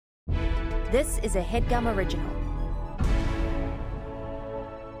This is a HeadGum original.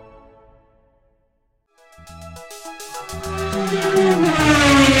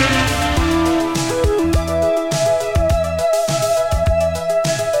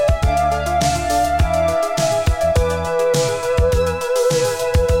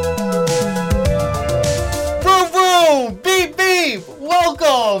 Vroom, vroom, beep, beep.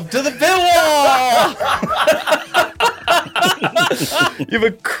 Welcome to the pit wall. You have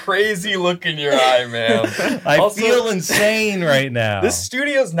a crazy look in your eye, man. I feel insane right now. This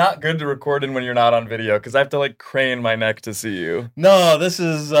studio's not good to record in when you're not on video because I have to like crane my neck to see you. No, this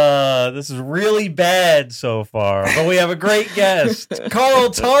is really bad so far. But we have a great guest. Carl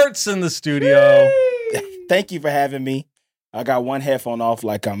Tart's in the studio. Thank you for having me. I got one headphone off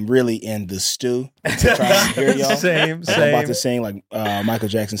like I'm really in the stew. Trying to hear y'all. Same. I'm about to sing like Michael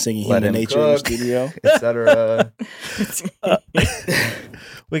Jackson singing Let Human him Nature in the cook. studio. Etc.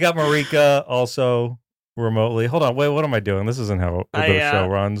 We got Marika also remotely. Hold on, wait, what am I doing? This isn't how the show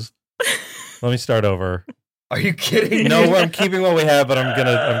runs. Let me start over. Are you kidding? No, I'm keeping what we have, but I'm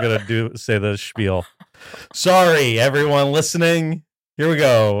gonna say the spiel. Sorry, everyone listening. Here we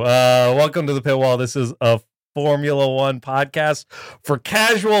go. Welcome to the Pit Wall. This is a Formula One podcast for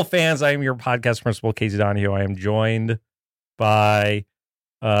casual fans. I am your podcast principal, Casey Donahue. I am joined by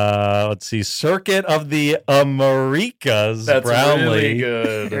Circuit of the Americas. That's Brownlee. really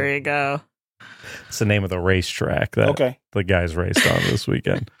good. There you go. It's the name of the racetrack that Okay. the guys raced on this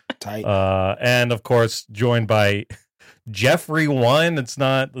weekend. Tight. And of course, joined by Jeffrey One. It's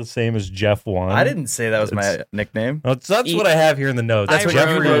not the same as Jeff One. I didn't say that was my nickname. That's what I have here in the notes. That's That's what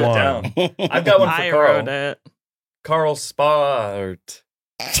you Jeffrey wrote One. down. I've got one for I Carl. wrote it. Carl Spart.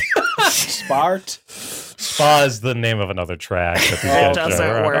 Spart. Spa is the name of another track. That these It guys It doesn't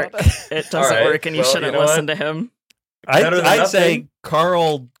are- work. It doesn't All right. work, and you Well, shouldn't you know listen to him. Better than I'd say nothing.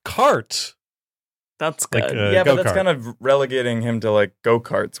 Carl Cart. That's good. Like, Yeah, but that's go-kart. kind of relegating him to like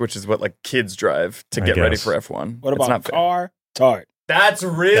go-karts, which is what like kids drive to I get ready guess. for F1. What It's about not fair. car? Tart. That's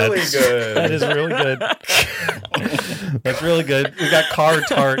really That's- good. That is really good. That's really good. We got Car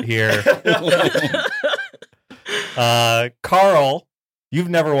Tart here. Carl, you've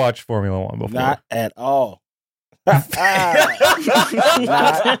never watched Formula One before. Not at all. Not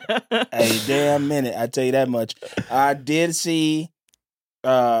a damn minute. I tell you that much. I did see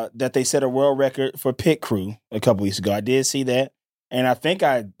that they set a world record for pit crew a couple weeks ago. I did see that, and I think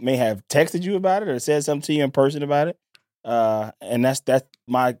I may have texted you about it or said something to you in person about it. And that's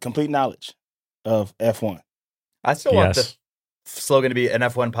my complete knowledge of F1. I still want Yes. the slogan to be an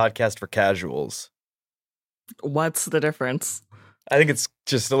F1 podcast for casuals. What's the difference? I think it's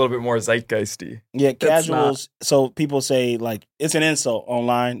just a little bit more zeitgeisty. Yeah, casuals. So people say like it's an insult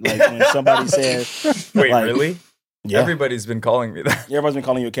online. Like when somebody says, Wait, Like, really? "Yeah, Everybody's been calling me that. everybody's been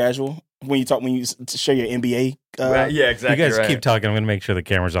calling you a casual when you show your NBA." Yeah, You exactly. guys right. keep talking. I'm going to make sure the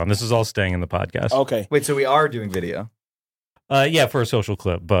camera's on. This is all staying in the podcast. Okay. Wait, so we are doing video. Yeah, for a social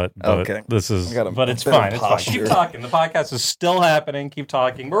clip, but Okay. this is. I got a But it's bit of fine. It's fine. posture. Keep talking. The podcast is still happening. Keep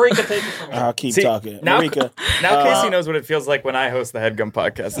talking. Marika, take it from here. I'll keep See, talking. now- Marika, Now Casey knows what it feels like when I host the Headgum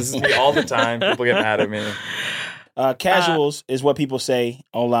podcast. This is me all the time. People get mad at me. casuals is what people say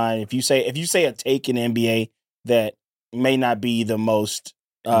online. If you say a take in NBA that may not be the most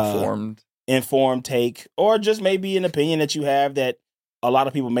informed take, or just maybe an opinion that you have that a lot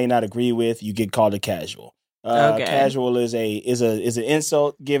of people may not agree with, you get called a casual. Okay. Casual is an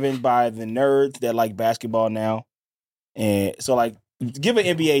insult given by the nerds that like basketball now, and so like give an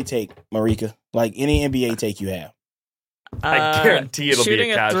NBA take, Marika. Like any NBA take you have. I guarantee it'll be a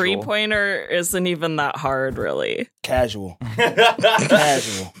shooting casual. 3-pointer isn't even that hard, really. Casual.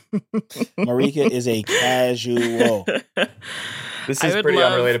 Casual. Marika is a casual. This I is would pretty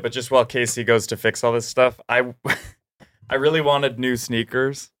love- unrelated, but just while Casey goes to fix all this stuff, I really wanted new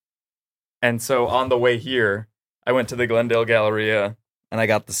sneakers. And so on the way here, I went to the Glendale Galleria and I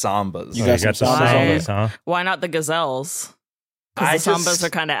got the Sambas. You got some the Sambas? Sambas, huh? Why not the Gazelles? I Because the Sambas just- are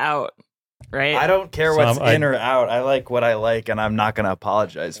kind of out, right? I don't care what's Some- I- in or out. I like what I like, and I'm not going to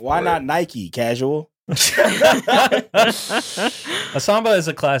apologize for Why it. not Nike? Casual. A Samba is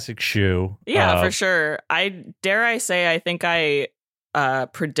a classic shoe. Yeah, for sure. I say I think I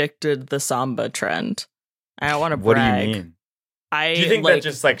predicted the Samba trend. I don't want to What do brag. you mean? I Do you think like, that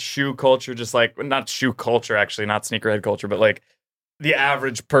just like shoe culture, just like not shoe culture, actually, not sneakerhead culture, but like the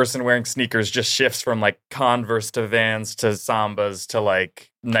average person wearing sneakers just shifts from like Converse to Vans to Sambas to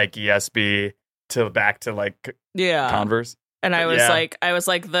like Nike SB to back to like Converse? And I was Yeah. like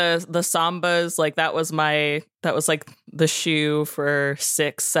the Sambas, like that was like the shoe for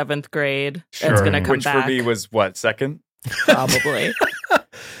 6th, 7th grade. Sure. It's gonna come Which back for me was what, second? probably.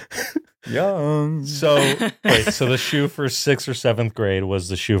 Young. So wait, so the shoe for 6th or 7th grade was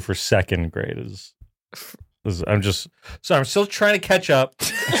the shoe for 2nd grade. I'm still trying to catch up.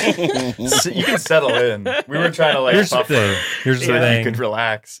 You can settle in. We were trying to Here's the thing. so that you could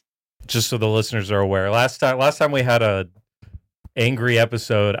relax. Just so the listeners are aware. Last time we had a angry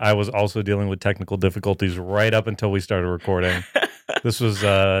episode, I was also dealing with technical difficulties right up until we started recording. This was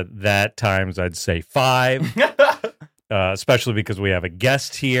that times I'd say 5. Especially because we have a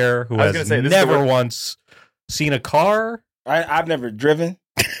guest here who has never once seen a car. I've never driven.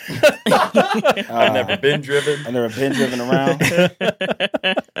 I've never been driven. I've never been driven around.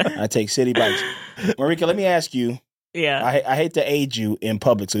 I take city bikes. Marika, let me ask you. Yeah. I hate to age you in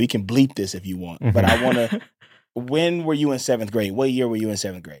public, so you can bleep this if you want. But I want to. When were you in 7th grade? What year were you in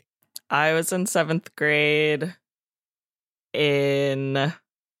 7th grade? I was in 7th grade in.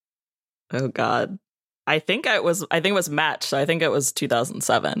 Oh God. I think it was match. So I think it was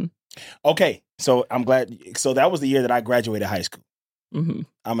 2007. Okay, so I'm glad. So that was the year that I graduated high school. Mm-hmm.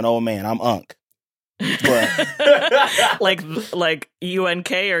 I'm an old man. I'm Unc. But like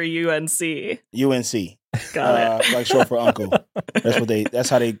UNK or UNC? UNC. Got it. Like short for uncle. That's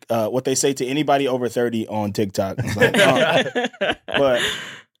how they what they say to anybody over 30 on TikTok. It's like, but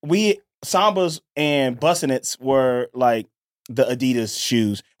Sambas and Bussinets were like the Adidas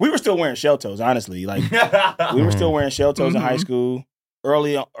shoes. We were still wearing shell toes, honestly. Like we were still wearing shell toes in high school,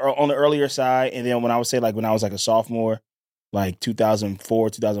 early on the earlier side, and then when I was like a sophomore, like 2004,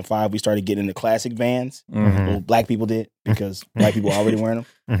 2005, we started getting into classic Vans. Well, black people did because white people already wearing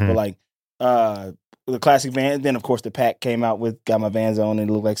them. But like the classic Vans, then of course the pack came out with got my Vans on and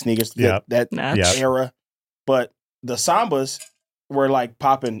it looked like sneakers. That era. But the Sambas were like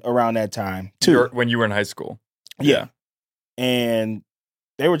popping around that time too. When you were in high school. Yeah. And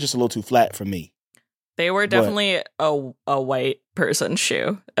they were just a little too flat for me. They were definitely a white person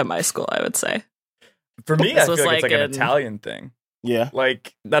shoe at my school, I would say. For me, I feel like it's like an Italian thing. Yeah.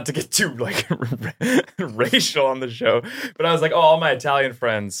 Like, not to get too like racial on the show, but I was like, all my Italian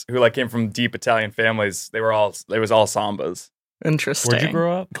friends who like came from deep Italian families, it was all Sambas. Interesting. Where'd you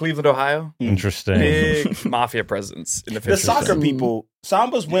grow up? Cleveland, Ohio. Interesting. Big mafia presence in the 50s. The soccer people,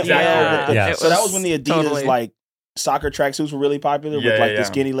 Sambas went Exactly. well. So that was when the Adidas like soccer tracksuits were really popular with like the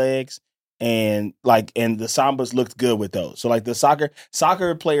skinny legs. And the Sambas looked good with those. So like the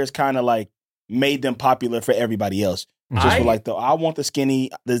soccer players kind of like made them popular for everybody else. Just for like I want the skinny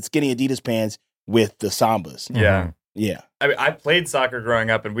Adidas pants with the Sambas. Yeah. Yeah. I mean, I played soccer growing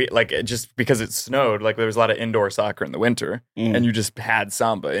up, and we like just because it snowed, like there was a lot of indoor soccer in the winter, and you just had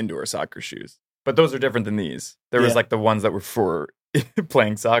Samba indoor soccer shoes. But those are different than these. There was like the ones that were for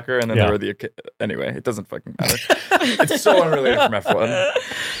playing soccer, and then there were anyway. It doesn't fucking matter. It's so unrelated from F1.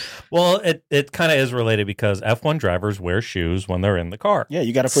 Well, it kind of is related because F1 drivers wear shoes when they're in the car. Yeah,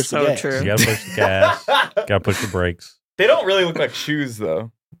 you got to push the gas. True. You got to push the gas. Got to push the brakes. They don't really look like shoes,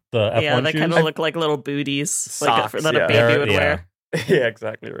 though. The F1 they shoes? kind of look like little booties Socks, that a baby would wear. Yeah,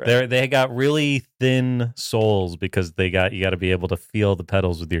 exactly right. They got really thin soles because you got to be able to feel the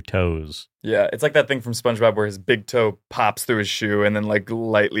pedals with your toes. Yeah, it's like that thing from SpongeBob where his big toe pops through his shoe and then like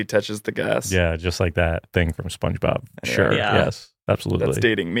lightly touches the gas. Yeah, just like that thing from SpongeBob. Sure. Yeah. Yes, absolutely. That's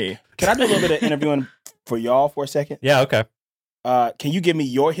dating me. Can I do a little bit of interviewing for y'all for a second? Yeah, okay. Can you give me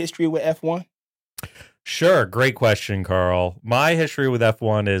your history with F1? Sure. Great question, Carl. My history with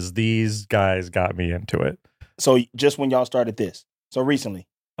F1 is these guys got me into it. So just when y'all started this? So recently?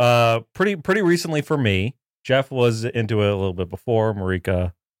 Pretty recently for me. Jeff was into it a little bit before.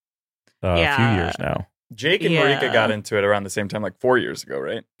 Marika, a few years now. Jake and Marika got into it around the same time, like 4 years ago,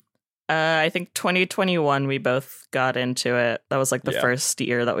 right? I think 2021 we both got into it. That was like the first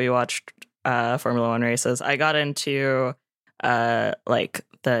year that we watched Formula One races. I got into like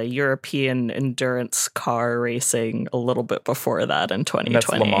the European endurance car racing a little bit before that in 2020. And that's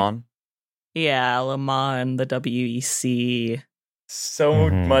Le Mans. Yeah, Le Mans, the WEC.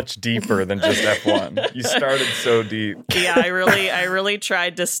 So much deeper than just F1. You started so deep. Yeah, I really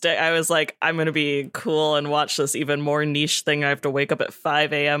tried to stick. I was like, I'm going to be cool and watch this even more niche thing I have to wake up at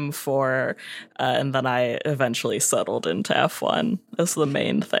 5 a.m. for. And then I eventually settled into F1 as the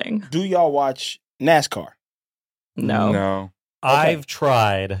main thing. Do y'all watch NASCAR? No. No. Okay. I've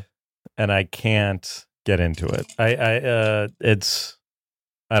tried and I can't get into it. I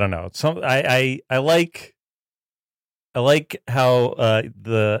don't know. I like how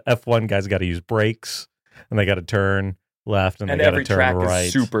the F1 guys got to use brakes and they got to turn left and they got to turn right. Every track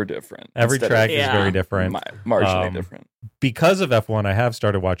is super different. Every track is very different. Marginally different. Because of F1, I have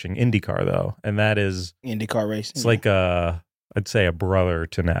started watching IndyCar though, and that is IndyCar racing. It's like I'd say a brother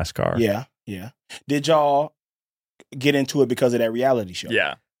to NASCAR. Yeah. Did y'all get into it because of that reality show?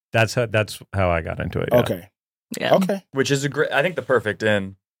 Yeah. That's how I got into it. Yeah. Okay. Yeah. Okay. Which is I think the perfect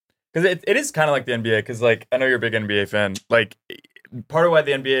in. Because it is kind of like the NBA. Because like I know you're a big NBA fan. Like part of why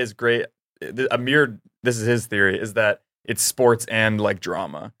the NBA is great. This is his theory, is that it's sports and like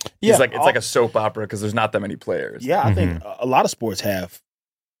drama. Yeah. It's like a soap opera because there's not that many players. Yeah, I think a lot of sports have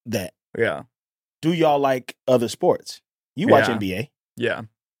that. Yeah. Do y'all like other sports? You watch Yeah. NBA. Yeah.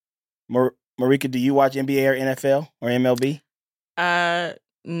 Marika, do you watch NBA or NFL or MLB?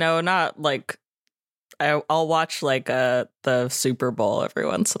 No, not like. I'll watch like the Super Bowl every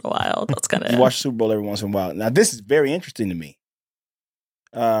once in a while. That's kind of You watch Super Bowl every once in a while. Now, this is very interesting to me.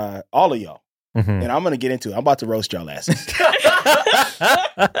 All of y'all. Mhm. And I'm going to get into it. I'm about to roast y'all asses.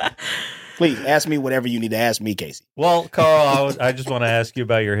 Please ask me whatever you need to ask me, Casey. Well, Carl, I just want to ask you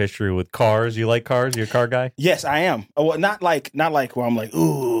about your history with cars. You like cars? You're a car guy? Yes, I am. Well, not like where I'm like,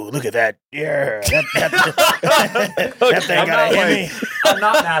 ooh, look at that. Yeah, that thing got to hit me. I'm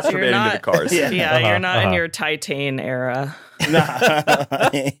not masturbating to the cars. Yeah. Yeah, you're not in your Titan era. Nah.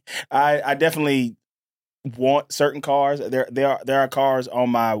 I definitely want certain cars. There are cars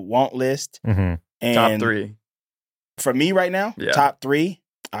on my want list. Mm-hmm. And Top 3. for me right now, Yeah. top 3,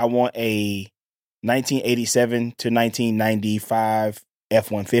 I want a 1987 to 1995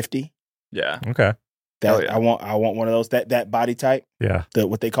 F-150. Yeah. Okay. Hell yeah. I want one of those, that body type, Yeah.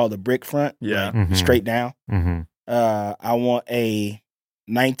 what they call the brick front, Yeah. like Mhm. straight down. Mm-hmm. I want a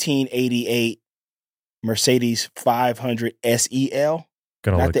 1988 Mercedes 500 SEL,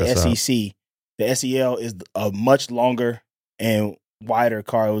 Gonna not look the this up. SEC. The SEL is a much longer and wider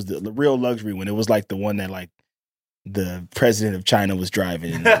car. It was the real luxury one. It was like the one that like the president of China was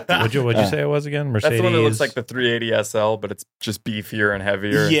driving. What'd you say it was again? Mercedes. That's the one that looks like the 380 SL, but it's just beefier and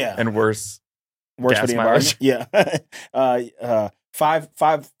heavier. Yeah. And worse. Worse gas for the mileage. environment. Yeah.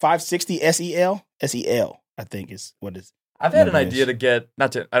 560 SEL. SEL, I think is what is. I've had an Nice. idea to get, I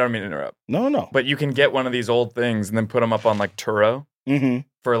don't mean to interrupt, No. but you can get one of these old things and then put them up on like Turo Mm-hmm.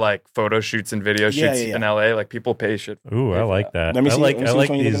 for like photo shoots and video Yeah, shoots yeah. in LA. Like people pay shit. Ooh, I like that. Let me see- I like let me see which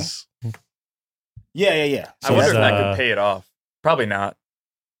one you're looking these. Yeah. I So wonder that's, if that uh, could pay it off. Probably not.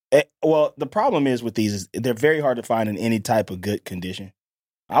 well, the problem is with these is they're very hard to find in any type of good condition.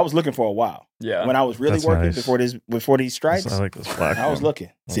 I was looking for a while Yeah. when I was really That's working nice. before these strikes. I like this black I was one. looking.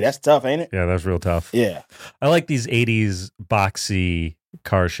 See, that's tough, ain't it? Yeah, that's real tough. Yeah. I like these 80s boxy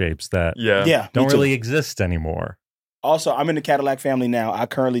car shapes that Yeah. Yeah. don't me too. really exist anymore. Also, I'm in the Cadillac family now. I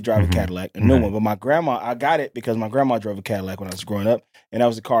currently drive Mhm. a Cadillac, a new Mhm. one. But my grandma, I got it because my grandma drove a Cadillac when I was growing up, and that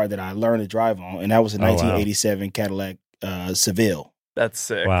was the car that I learned to drive on, and that was a Oh, wow. 1987 Cadillac Seville, That's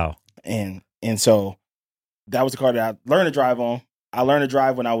sick. Wow. and so that was the car that I learned to drive on. I learned to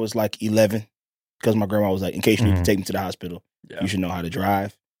drive when I was like 11 because my grandma was like, in case you need to Mhm. take me to the hospital, Yeah. you should know how to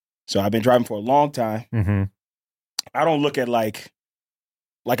drive. So I've been driving for a long time. Mm-hmm. I don't look at like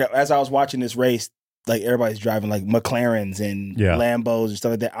as I was watching this race, like everybody's driving like McLarens and Yeah. Lambos and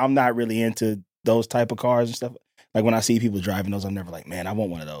stuff like that. I'm not really into those type of cars and stuff. Like when I see people driving those, I'm never like, man, I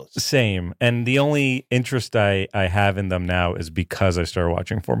want one of those. Same. And the only interest I have in them now is because I started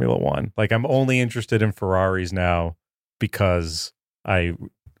watching Formula One. Like I'm only interested in Ferraris now because I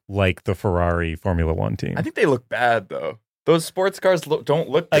like the Ferrari Formula One team. I think they look bad though. Those sports cars don't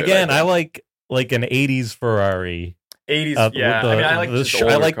look good. Again, I think. like an 80s Ferrari. 80s. With Yeah. I mean, I like just I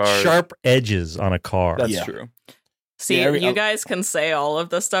older like cars. sharp edges on a car. That's Yeah. true. See, Yeah, you guys can say all of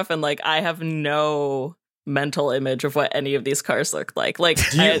this stuff, and like I have no mental image of what any of these cars look like. Like,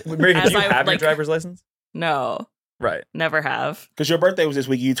 Do you, Mary, as do you I, have your like- driver's license? no, Right. never have. Because your birthday was this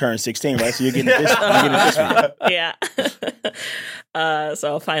week, you turned 16, right? So you're getting it this, you're getting it this week. Yeah. So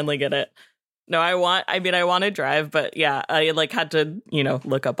I'll finally get it. No, I want to drive, but yeah, I like had to,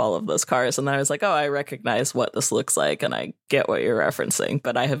 look up all of those cars, and then I was like, oh, I recognize what this looks like, and I get what you're referencing,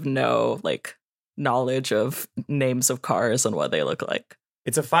 but I have no like knowledge of names of cars and what they look like.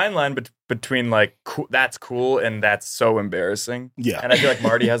 It's a fine line between like that's cool and that's so embarrassing. Yeah. And I feel like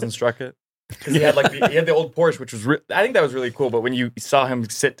Marty hasn't struck it. Because he had the old Porsche, which was I think that was really cool. But when you saw him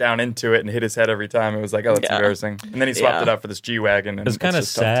sit down into it and hit his head every time, it was like, oh, that's Yeah. embarrassing. And then he swapped Yeah. it out for this G-Wagon. And It's kind of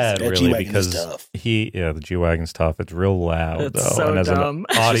just tough to sad, see. That really, G-Wagon is because tough. the G-Wagon's tough. It's real loud, It's though. so and as dumb.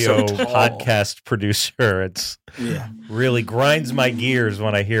 an audio So tall. podcast producer, it's Yeah. really grinds my gears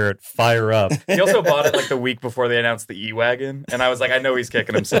when I hear it fire up. He also bought it like the week before they announced the E-Wagon, and I was like, I know he's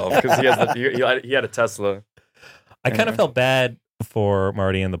kicking himself because he had a Tesla. I kind of felt bad for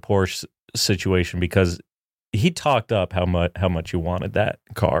Marty in the Porsche situation because he talked up how much he wanted that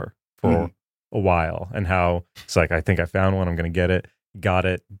car for a while, and how it's like, I think I found one, I'm going to get it. Got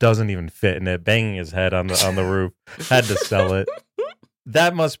it. Doesn't even fit in it. Banging his head on the roof. Had to sell it.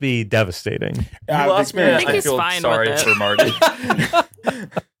 That must be devastating. You lost me. experienced I think I he's feel fine sorry with it. for Marty.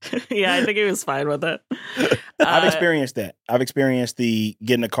 Yeah, I think he was fine with it. I've experienced that. I've experienced the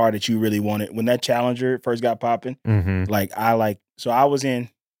getting a car that you really wanted. When that Challenger first got popping, so I was in,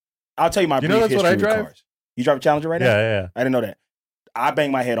 I'll tell you my brief history with cars. You drive a Challenger right now? Yeah. I didn't know that. I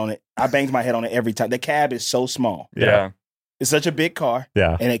banged my head on it. I banged my head on it every time. The cab is so small. Yeah. It's such a big car.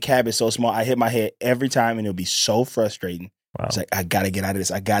 Yeah. And the cab is so small. I hit my head every time and it'll be so frustrating. Wow. It's like, I got to get out of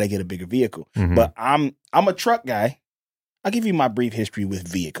this. I got to get a bigger vehicle. Mhm. But I'm a truck guy. I'll give you my brief history with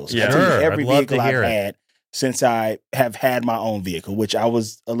vehicles. Yeah. I'll tell you Sure. every I'd love vehicle to I've hear it. had since I have had my own vehicle, which I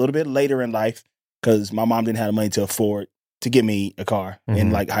was a little bit later in life because my mom didn't have the money to afford to get me a car in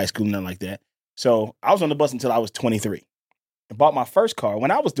Mhm. like high school and nothing like that. So I was on the bus until I was 23. I bought my first car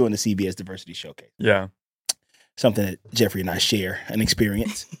when I was doing the CBS Diversity Showcase. Yeah. Something that Jeffrey and I share an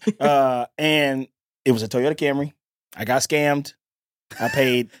experience. And it was a Toyota Camry. I got scammed. I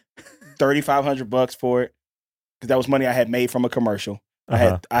paid $3,500 for it because that was money I had made from a commercial.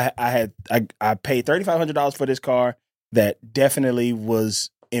 Uh-huh. I paid $3,500 for this car that definitely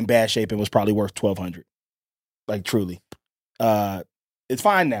was in bad shape and was probably worth $1,200. Like truly, it's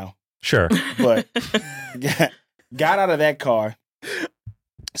fine now. Sure. But got out of that car,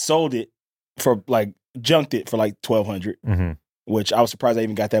 sold it for like junked it for like $1,200, Mhm. which I was surprised I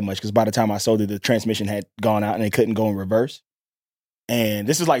even got that much because by the time I sold it, the transmission had gone out and it couldn't go in reverse. And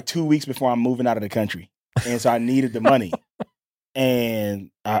this was like 2 weeks before I'm moving out of the country, and so I needed the money. And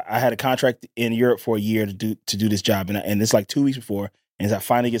I had a contract in Europe for a year to do this job, and it's like 2 weeks before, and so I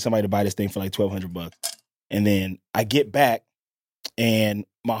finally get somebody to buy this thing for like $1,200, and then I get back, and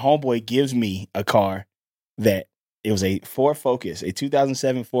my homeboy gives me a car that it was a Ford Focus, a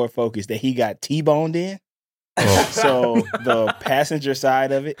 2007 Ford Focus that he got T-boned in. Oh. So the passenger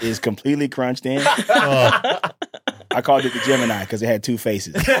side of it is completely crunched in. Oh. I called it the Gemini because it had two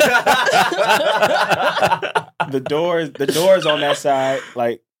faces. The doors on that side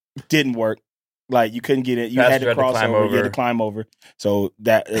like didn't work. Like you couldn't get it. You had to cross over. You had to climb over. So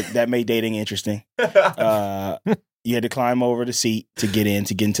that made dating interesting. You had to climb over the seat to get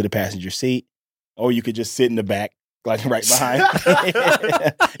into the passenger seat, or you could just sit in the back, like right behind.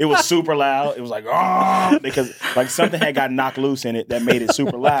 It was super loud. It was like, oh, because like something had got knocked loose in it that made it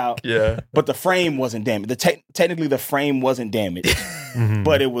super loud. Yeah. But the frame wasn't damaged. Technically, the frame wasn't damaged, Mhm.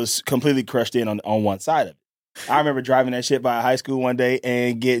 but it was completely crushed in on one side of it. I remember driving that shit by high school one day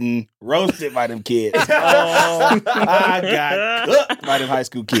and getting roasted by them kids. Oh, I got cooked by them high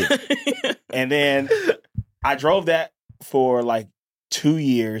school kids. And then I drove that for like 2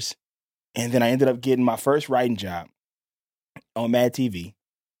 years. And then I ended up getting my first writing job on Mad TV.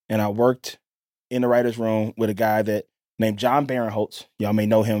 And I worked in the writer's room with a guy named John Barinholtz. Y'all may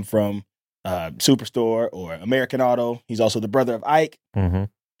know him from Superstore or American Auto. He's also the brother of Ike. Mhm.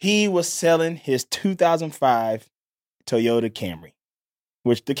 He was selling his 2005 Toyota Camry,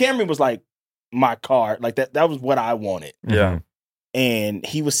 which the Camry was like my car. Like that was what I wanted. Yeah. And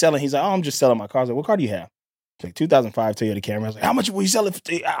he was selling. He's like, oh, I'm just selling my car. I was like, what car do you have? He's like, 2005 Toyota Camry. I was like, how much will you sell it for?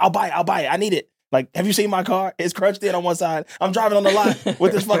 I'll buy it. I need it. Like, have you seen my car? It's crunched in on one side. I'm driving on the lot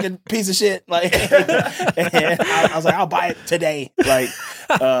with this fucking piece of shit. Like, and I was like, I'll buy it today. Like,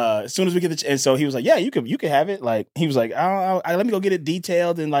 as soon as we get and so he was like, yeah, you can have it. Like, he was like, let me go get it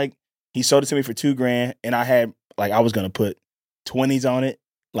detailed. And like, he sold it to me for $2,000. And I had, like, I was going to put 20s on it.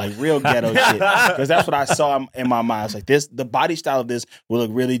 Like real ghetto shit. Because that's what I saw in my mind. I was like, the body style of this will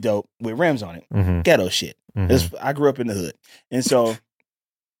look really dope with rims on it. Mhm. Ghetto shit. Mhm. I grew up in the hood. And so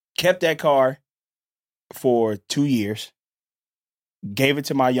kept that car for 2 years, gave it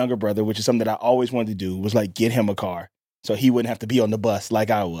to my younger brother, which is something that I always wanted to do, was like get him a car so he wouldn't have to be on the bus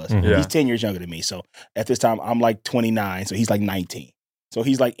like I was. Mhm. Yeah. He's 10 years younger than me. So at this time, I'm like 29. So he's like 19. So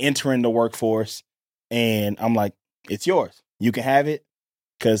he's like entering the workforce. And I'm like, it's yours. You can have it.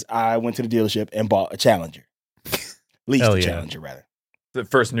 Because I went to the dealership and bought a Challenger. Leased Hell a yeah. Challenger, rather. The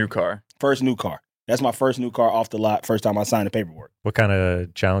first new car. First new car. That's my first new car off the lot. First time I signed the paperwork. What kind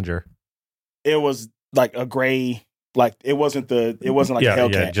of Challenger? It was like a gray, like it wasn't like a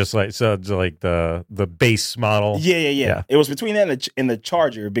Hellcat. Yeah, just like the base model. Yeah. It was between that and the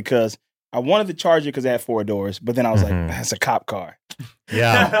Charger because I wanted the Charger because it had 4 doors, but then I was like, that's a cop car.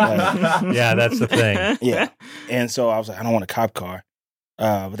 Yeah. Yeah, that's the thing. Yeah. And so I was like, I don't want a cop car.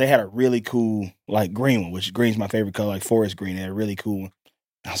 But they had a really cool like green one, which green's my favorite color, like forest green. They had a really cool one.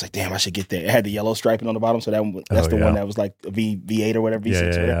 I was like, damn, I should get that. It had the yellow striping on the bottom, so that's the one that was like a V8 or whatever,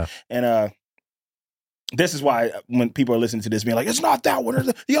 V6 or whatever. And this is why when people are listening to this, being like, it's not that one.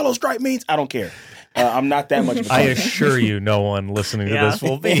 The yellow stripe means I don't care. I'm not that much of a I assure you, no one listening to this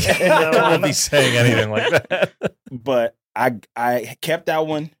will be saying anything like that. But I kept that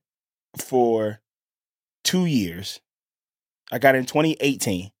one for 2 years. I got it in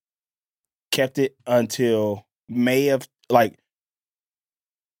 2018. kept it until May of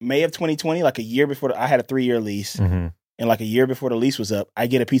 2020, like a year before. I had a 3-year lease. Mm-hmm. And like a year before the lease was up, I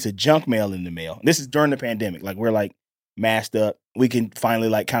get a piece of junk mail in the mail. This is during the pandemic. Like we're like masked up. We can finally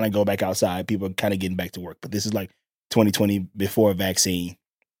like kind of go back outside. People are kind of getting back to work. But this is like 2020 before a vaccine.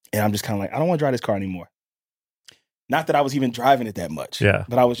 And I'm just kind of like, I don't want to drive this car anymore. Not that I was even driving it that much. Yeah.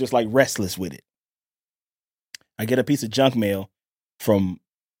 But I was just like restless with it. I get a piece of junk mail from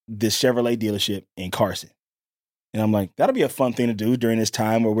this Chevrolet dealership in Carson. And I'm like, that'll be a fun thing to do during this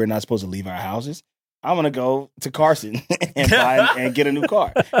time where we're not supposed to leave our houses. I'm going to go to Carson and get a new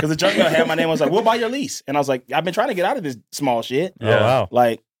car. Because the junk mail had my name. I was like, we'll buy your lease. And I was like, I've been trying to get out of this small shit. Yeah. Oh, wow.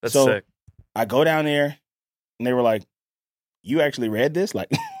 Like, That's so sick. I go down there and they were like, you actually read this?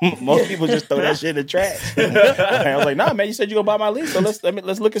 Like, most people just throw that shit in the trash. And I was like, nah, man, you said you're going to buy my lease. So let's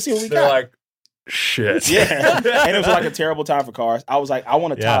look and see what we They're got. like, shit. Yeah. And it was like a terrible time for cars. I was like, I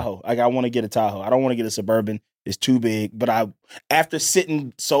want a Tahoe. Like, I want to get a Tahoe. I don't want to get a Suburban. It's too big. But after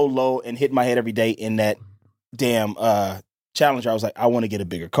sitting so low and hitting my head every day in that damn Challenger, I was like, I want to get a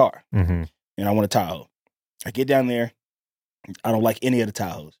bigger car. Mm-hmm. And I want a Tahoe. I get down there. I don't like any of the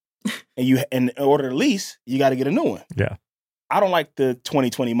Tahoes. And in order to lease, you got to get a new one. Yeah. I don't like the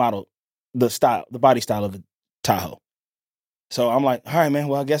 2020 model, the body style of the Tahoe. So I'm like, all right, man,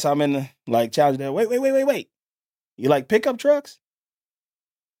 well, I guess I'm in the like Challenger there. Wait. You like pickup trucks?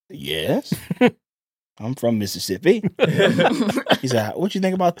 Yes. I'm from Mississippi. He said, what you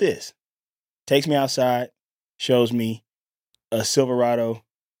think about this? Takes me outside, shows me a Silverado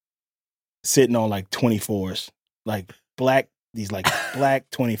sitting on like 24s, like black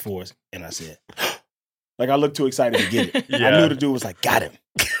 24s. And I said, like, I looked too excited to get it. Yeah. I knew the dude was like, got him.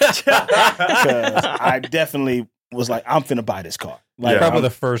 Because I definitely was like, I'm finna buy this car. Like, Probably the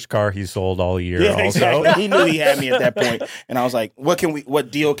first car he sold all year. yeah, Also, exactly. He knew he had me at that point. And I was like,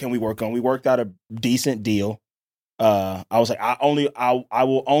 what deal can we work on? We worked out a decent deal. I was like, I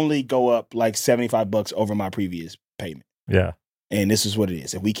will only go up like $75 over my previous payment. Yeah. And this is what it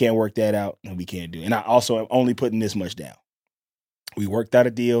is. If we can't work that out, then we can't do it. And I also am only putting this much down. We worked out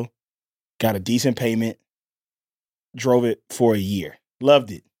a deal, got a decent payment, drove it for a year.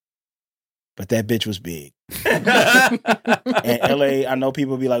 Loved it. But that bitch was big. And LA, I know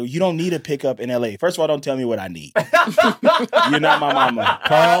people be like, you don't need a pickup in LA. First of all, don't tell me what I need. You're not my mama.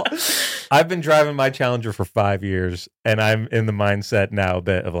 Carl, I've been driving my Challenger for 5 years, and I'm in the mindset now a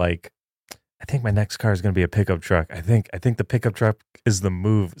bit of like, I think my next car is going to be a pickup truck. I think the pickup truck is the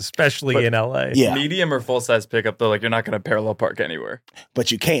move, especially in LA. Yeah. Medium or full size pickup though, like you're not going to parallel park anywhere.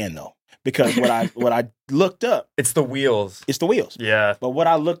 But you can though. Because what I looked up, It's the wheels. it's the wheels. Yeah. But what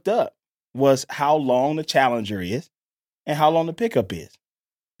I looked up was how long the Challenger is and how long the pickup is.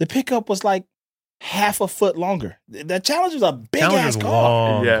 The pickup was like half a foot longer. The Challenger's a big Challenger's ass car.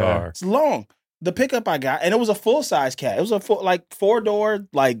 long Yeah. car. It's long. The pickup I got, and it was a full size cab. It was a full, like 4-door.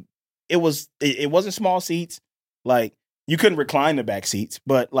 Like it wasn't small seats. Like you couldn't recline the back seats,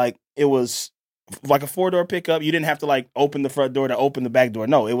 but like it was like a 4-door pickup. You didn't have to like open the front door to open the back door.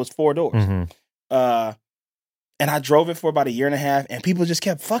 No, it was 4 doors. Mhm. And I drove it for about a year and a half, and people just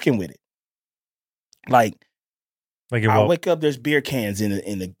kept fucking with it. Like Like it I won't- wake up, there's beer cans in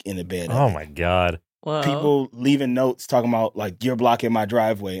the bed. Oh my god. Whoa. People leaving notes talking about like you're blocking my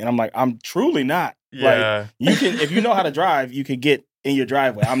driveway, and I'm like, I'm truly not. Yeah. Like you can, if you know how to drive, you can get in your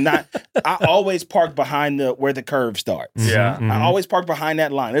driveway. I'm not. I always park behind where the curve starts. Yeah. Mhm. I always park behind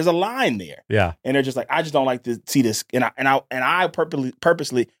that line. There's a line there, Yeah. and they're just like, I just don't like to see this. And I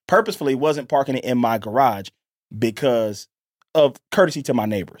purposefully wasn't parking it in my garage because of courtesy to my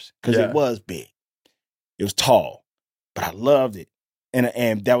neighbors, because Yeah. it was big, it was tall, but I loved it,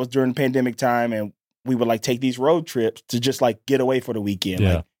 and that was during pandemic time, and we would like take these road trips to just like get away for the weekend,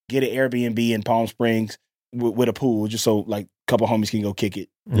 Yeah. like get an Airbnb in Palm Springs with a pool, just so like a couple homies can go kick it,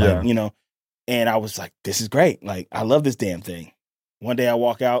 Yeah. like, you know. And I was like, this is great. Like, I love this damn thing. One day I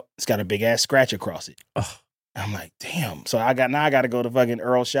walk out, it's got a big ass scratch across it. Ugh. I'm like, damn. So I got to go to fucking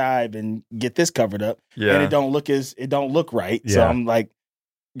Earl Scheib and get this covered up. Yeah. And it don't look right. So Yeah. I'm like,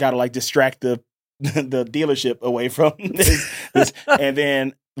 gotta like distract the dealership away from this. And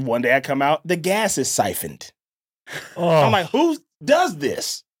then one day I come out, the gas is siphoned. Oh, I'm like, who does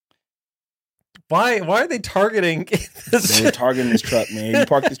this? why are they targeting this? They were targeting this truck, man. You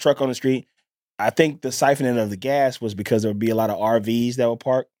park this truck on the street. I think the siphoning of the gas was because there would be a lot of RVs that would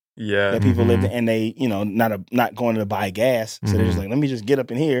park Yeah. that people Mhm. lived in, and they, you know, not going to buy gas. So they're just Mhm. like, let me just get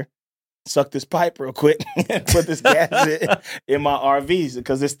up in here, suck this pipe real quick, and put this gas in my RVs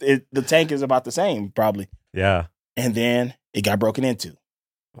because the tank is about the same probably. Yeah. And then it got broken into,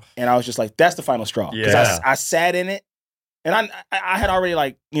 and I was just like, that's the final straw. Because Yeah. I sat in it, and I had already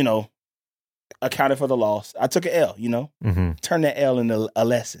like, you know, accounted for the loss. I took an L, Mm-hmm. turn that L into a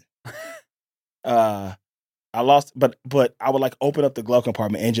lesson. I lost, but I would like open up the glove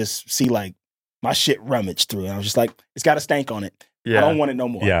compartment and just see like my shit rummaged through. And I was just like, it's got a stank on it. Yeah. I don't want it no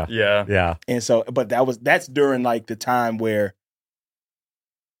more. Yeah. Yeah. Yeah. And so, but that's during like the time where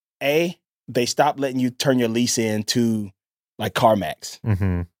they stopped letting you turn your lease in to like CarMax.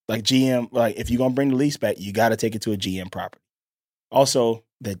 Mm-hmm. Like GM, like if you're gonna bring the lease back, you got to take it to a GM property. Also,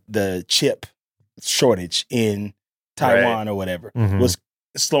 the chip shortage in Taiwan or whatever Mhm. was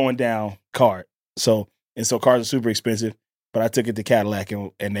slowing down cars. So cars are super expensive. But I took it to Cadillac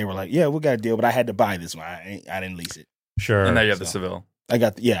and they were like, "Yeah, we got a deal." But I had to buy this one. I didn't lease it. Sure. And now you have the Seville. I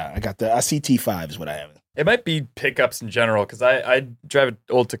got the CT5 is what I have. It might be pickups in general because I drive an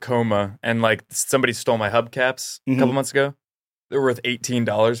old Tacoma and like somebody stole my hubcaps a couple months ago. They're worth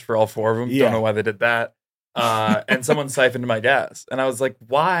 $18 for all four of them. Yeah. Don't know why they did that. And someone siphoned my gas, and I was like,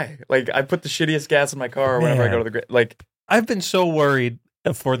 "Why?" Like I put the shittiest gas in my car whenever I go to the like. I've been so worried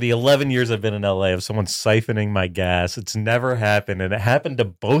for the 11 years I've been in LA of someone siphoning my gas. It's never happened, and it happened to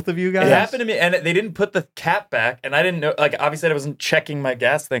both of you guys. It happened to me, and they didn't put the cap back, and I didn't know. Like, obviously, I wasn't checking my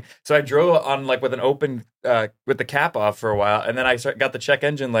gas thing, so I drove on like with an open, with the cap off for a while, and then I got the check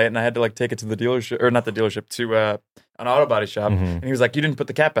engine light, and I had to like take it to the dealership, or not the dealership, to an auto body shop, and he was like, "You didn't put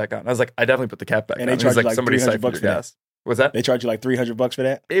the cap back on." I was like, "I definitely put the cap back And on." they charged like, like "Somebody $300 siphoned your for that. gas." Was that? They charge you like $300 for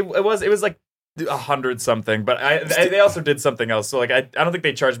that. It was like 100 something, but they also did something else. So like I don't think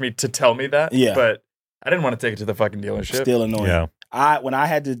they charged me to tell me that. Yeah. But I didn't want to take it to the fucking dealership. Still annoying. Yeah.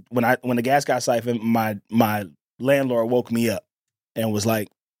 When the gas got siphoned, my landlord woke me up and was like,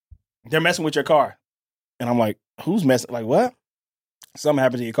 "They're messing with your car," and I'm like, "Who's messing? Like what? Something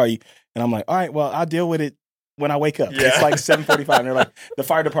happened to your car?" And I'm like, "All right, well, I'll deal with it when I wake up." Yeah. It's like 7:45, and they're like, "The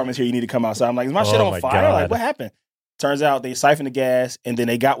fire department's here. You need to come outside." I'm like, "Is my shit Oh on my fire? God. Like what happened?" Turns out they siphoned the gas, and then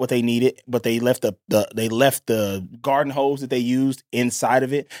they got what they needed, but they left the garden hose that they used inside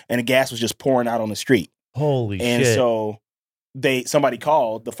of it, and the gas was just pouring out on the street. Holy And shit. so somebody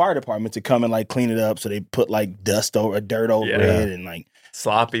called the fire department to come and like clean it up. So they put like dirt over it and like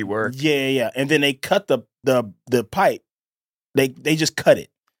Sloppy work. yeah. And then they cut the pipe. They just cut it.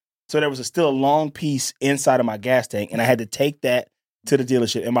 So there was still a long piece inside of my gas tank, and I had to take that to the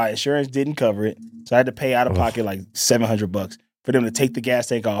dealership, and my insurance didn't cover it. So I had to pay out of pocket like $700 for them to take the gas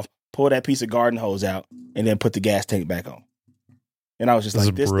tank off, pull that piece of garden hose out, and then put the gas tank back on. And I was just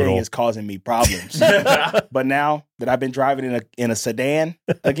like, this thing is causing me problems. But now that I've been driving in a sedan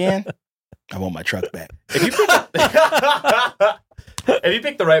again, I want my truck back. If you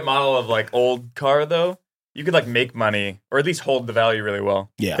pick the right model of like old car though, you could like make money or at least hold the value really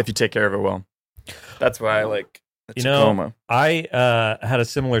well. Yeah. If you take care of it well. That's why I like the You Tacoma. know, I had a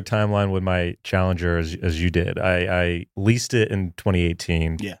similar timeline with my Challenger as you did. I leased it in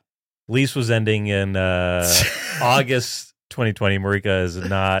 2018. Yeah. Lease was ending in August 2020. Marika is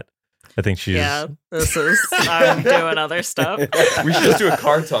not. I think she's. Yeah, I'm doing other stuff. We should just do a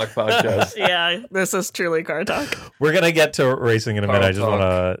car talk podcast. Yeah, this is truly car talk. We're gonna get to racing in a minute. I just want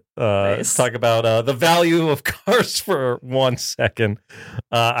to Nice. talk about the value of cars for 1 second.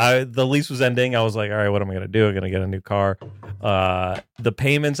 The lease was ending. I was like, all right, what am I gonna do? I'm gonna get a new car. The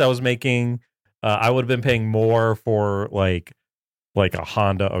payments I was making, I would have been paying more for like a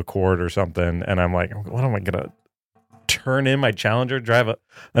Honda Accord or something. And I'm like, what am I gonna turn in my Challenger, drive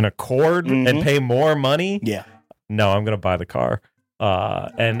an Accord, and pay more money? Yeah. No, I'm gonna buy the car.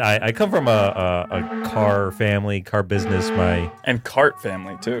 And I come from a car family, car business. And kart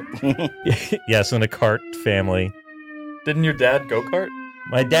family too. Yes, in a kart family. Didn't your dad go kart?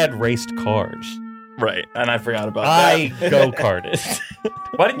 My dad raced cars. Right, and I forgot about I that. go karted.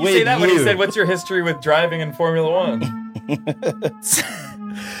 Why didn't you with say that when he you. said, "What's your history with driving in Formula One?"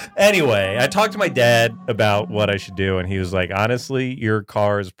 Anyway, I talked to my dad about what I should do, and he was like, honestly, your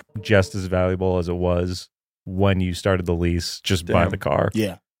car is just as valuable as it was when you started the lease. Just buy Damn. the car.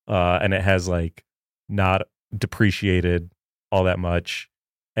 Yeah. And it has like not depreciated all that much.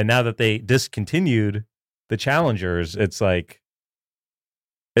 And now that they discontinued the Challengers, it's like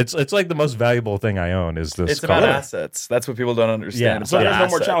the most valuable thing I own is this It's car. about assets. That's what people don't understand. Yeah. It's So about there's no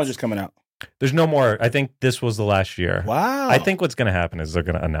more assets. challenges coming out. There's no more. I think this was the last year. Wow. I think what's going to happen is they're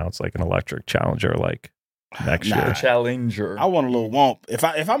going to announce like an electric Challenger like next Nah. The year. Challenger. I want a little womp. If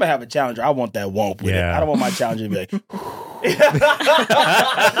I'm gonna have a challenger, I want that womp with it. Yeah. I don't want my challenger to be like,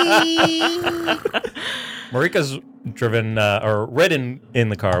 Marika's driven or ridden in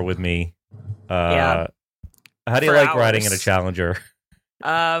the car with me. Yeah. How do you For like riding in a hours. Challenger?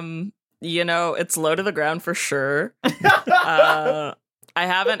 It's low to the ground for sure. I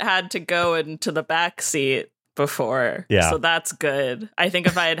haven't had to go into the back seat before. Yeah. So that's good. I think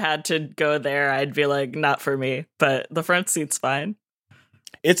if I had to go there, I'd be like, not for me. But the front seat's fine.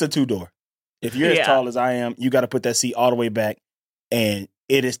 It's a 2-door. If you're as tall as I am, you got to put that seat all the way back, and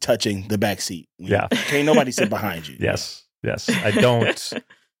it is touching the back seat. Yeah. Can't nobody sit behind you. Yes. I don't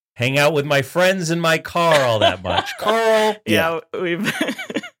hang out with my friends in my car all that much. Carl. Yeah, we've.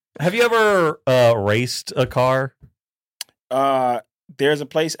 Have you ever raced a car? There's a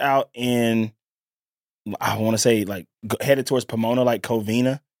place out in, I want to say, like, headed towards Pomona, like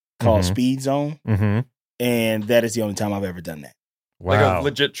Covina, called Speed Zone. Mm-hmm. And that is the only time I've ever done that. Wow. Like a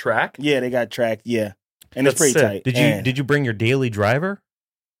legit track? Yeah, they got track. Yeah. And That's it's pretty sick. tight. Did you bring your daily driver?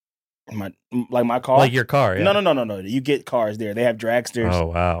 My car? Like your car, yeah. No. You get cars there. They have dragsters. Oh,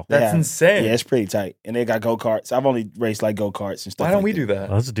 wow. That's insane. Yeah, it's pretty tight. And they got go-karts. I've only raced like go-karts and stuff. Why don't like we that. do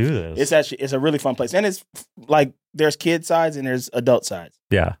that? Let's do this. It's a really fun place. And it's like there's kid sides and there's adult sides.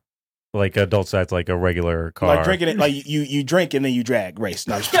 Yeah. Like adult side's like a regular car. Like drinking it, like you drink and then you drag race.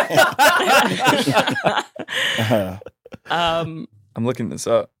 No, I'm looking this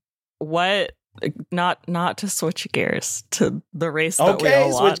up. What? Not to switch gears to the race that we okay,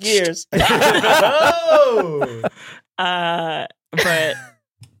 all switch watched. gears. Oh! But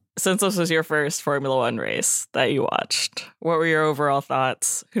since this was your first Formula One race that you watched, what were your overall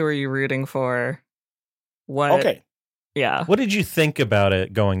thoughts? Who were you rooting for? What? Okay. Yeah. What did you think about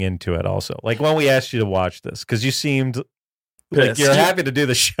it going into it also? Like when we asked you to watch this, because you seemed like Pissed. you're happy to do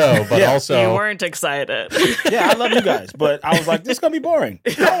the show, but Yeah. also You weren't excited. Yeah, I love you guys, but I was like, this is gonna be boring.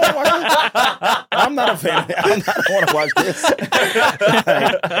 I don't wanna watch this. I'm not a fan. I don't want to watch this.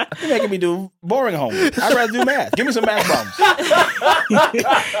 Like, you're making me do boring homework. I'd rather do math. Give me some math problems.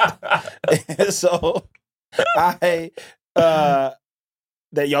 So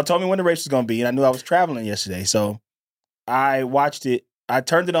that y'all told me when the race was gonna be, and I knew I was traveling yesterday, so I watched it. I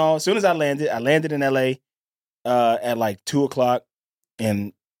turned it on as soon as I landed. I landed in LA at like 2:00,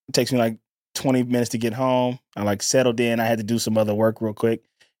 and it takes me like 20 minutes to get home. I like settled in. I had to do some other work real quick.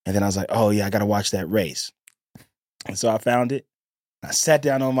 And then I was like, oh yeah, I got to watch that race. And so I found it. I sat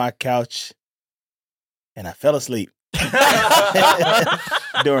down on my couch and I fell asleep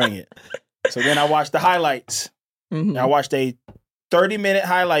during it. So then I watched the highlights. Mhm. I watched a 30-minute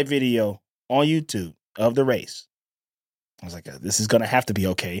highlight video on YouTube of the race. I was like, this is going to have to be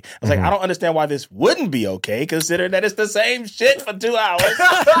okay. I was like, I don't understand why this wouldn't be okay, considering that it's the same shit for 2 hours.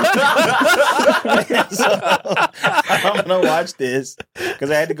 So I'm going to watch this because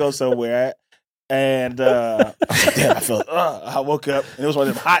I had to go somewhere. And damn, I felt, I woke up and it was one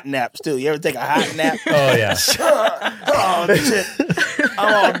of them hot naps too. You ever take a hot nap? Oh, yeah. Oh, shit.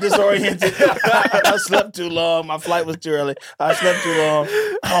 I'm all disoriented. I slept too long. My flight was too early. I slept too long.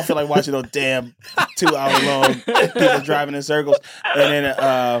 I don't feel like watching no damn 2-hour long people driving in circles. And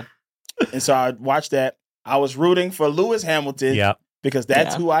then, and so I watched that. I was rooting for Lewis Hamilton because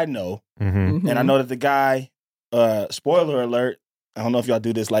that's who I know. Mm-hmm. And I know that the guy, spoiler alert, I don't know if y'all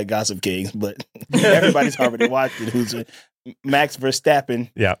do this like Gossip Kings, but everybody's already watched it. Who's Max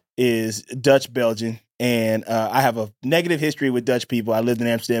Verstappen is Dutch-Belgian. And I have a negative history with Dutch people. I lived in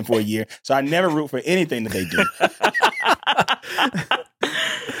Amsterdam for a year, so I never root for anything that they do.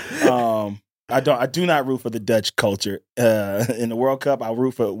 I do not root for the Dutch culture. In the World Cup, I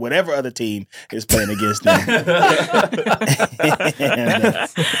root for whatever other team is playing against them.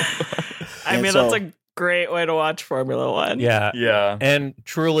 That's a great way to watch Formula One. Yeah. Yeah. And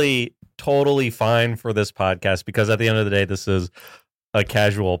truly, totally fine for this podcast because at the end of the day, this is a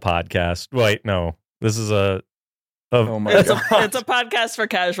casual podcast. Wait, no. This is oh my it's God. it's a podcast for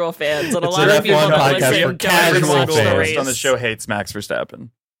casual fans, and a It's lot an of people F1 that podcast listen for don't casual even watch the fans. race. On the show hates Max Verstappen.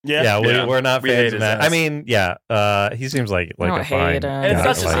 Yeah, we're not We fans hate of his that. ass. I mean, he seems like I don't a fine hate him. And it's guy.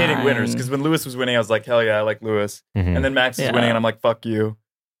 not just Like, hating winners, because when Lewis was winning, I was like, hell yeah, I like Lewis. mhm. And then Max was Yeah. winning, and I'm like, fuck you.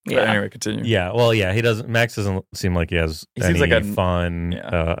 But Yeah. anyway, continue. Yeah, well, yeah, he doesn't. Max doesn't seem like he has He any seems like a- fun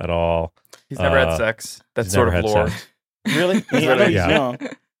yeah. at all. He's never had Uh, sex. That's he's sort never of had lore. sex. Really? He's I know he's yeah. young.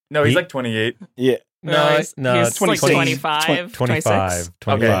 No, he's He- like 28. Yeah. No, he's it's like 26, 25, 25.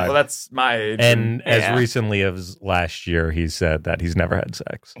 Okay, well, that's my age. And as Yeah. recently as last year, he said that he's never had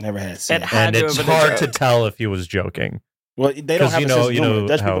sex, Never had It sex. had and to it's have been a hard to joke. tell if he was joking. Well, they don't 'Cause have you a know- sense of you humor. know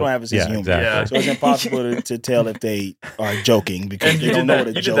Dutch people how- don't have a sense yeah, of humor. exactly. Yeah. So it's impossible to tell if they are joking because And they you don't did know that,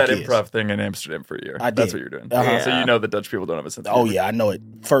 what a you joke did that is. improv thing in Amsterdam for a year. I That's did. what you're doing. Uh-huh. So you know that Dutch people don't have a sense of Oh humor. yeah, I know it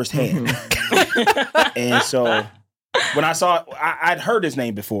firsthand. And so when I saw it, I'd heard his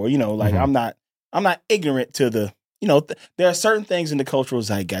name before. You know, like Mhm. I'm not ignorant to the. You know, there are certain things in the cultural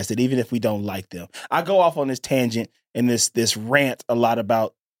zeitgeist that even if we don't like them, I go off on this tangent and this rant a lot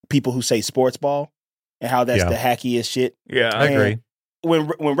about people who say sports ball and how that's Yeah. the hackiest shit. I Yeah. agree.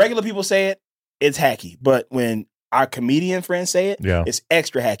 When regular people say it, it's hacky. But when our comedian friends say it, Yeah. it's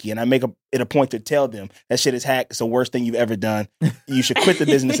extra hacky. And I make it a point to tell them that shit is hack. It's the worst thing you've ever done. You should quit the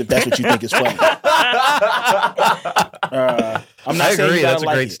business if that's what you think is funny. I'm not I saying agree. you gotta That's a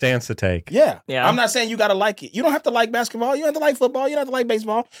like great it. stance to take. Yeah. Yeah. I'm not saying you got to like it. You don't have to like basketball. You don't have to like football. You don't have to like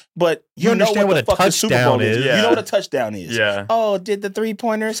baseball. But you know understand what what the a fuck the Super Bowl touchdown is. Yeah. You know what a touchdown is. Yeah. Oh, did the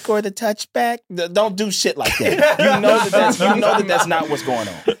 3-pointer score the touchback? Don't do shit like that. You know that's not what's going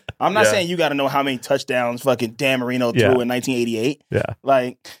on. I'm not saying you got to know how many touchdowns fucking Dan Marino threw in 1988. Yeah.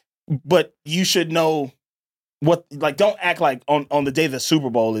 Like, but you should know what. Like, don't act like on the day the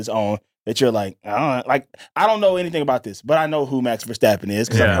Super Bowl is on that you're like, I don't know anything about this, but I know who Max Verstappen is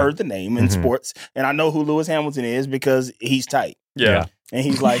because I've heard the name in sports, and I know who Lewis Hamilton is because he's tight. Yeah. And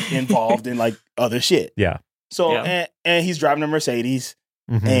he's like involved in like other shit. Yeah. So Yeah. And he's driving a Mercedes,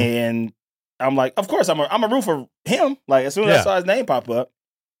 Mhm. and I'm like, of course I'm a root for him. Like as soon as I saw his name pop up,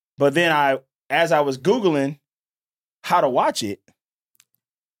 but then as I was Googling how to watch it,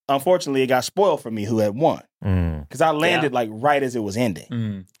 unfortunately it got spoiled for me who had won because I landed like right as it was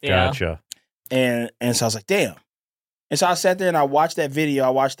ending. Yeah. Gotcha. And so I was like, damn. And so I sat there and I watched that video. I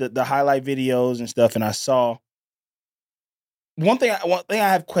watched the highlight videos and stuff, and I saw one thing I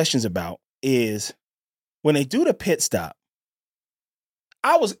have questions about is when they do the pit stop.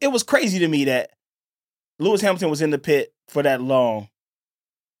 It was crazy to me that Lewis Hamilton was in the pit for that long,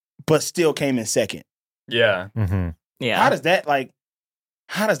 but still came in second. Yeah. Mm-hmm. Yeah. How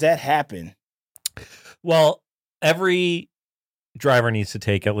does that happen? Well, every driver needs to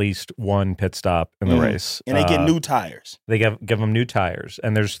take at least one pit stop in the race. And they get new tires. They give them new tires.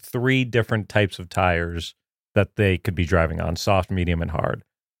 And there's 3 different types of tires that they could be driving on: soft, medium, and hard.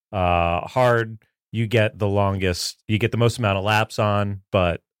 Hard, you get the most amount of laps on,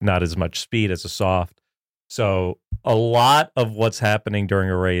 but not as much speed as a soft. So a lot of what's happening during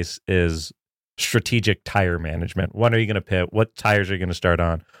a race is strategic tire management. When are you going to pit? What tires are you going to start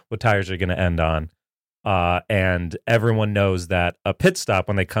on? What tires are you going to end on? And everyone knows that a pit stop,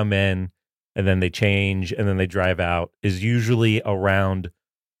 when they come in and then they change and then they drive out, is usually around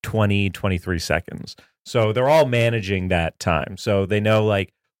 23 seconds. So they're all managing that time. So they know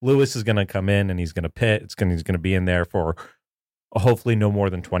like Lewis is going to come in and he's going to pit. He's going to be in there for hopefully no more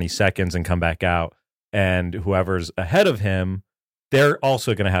than 20 seconds and come back out. And whoever's ahead of him, they're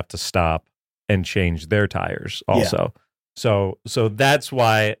also going to have to stop and change their tires also. So that's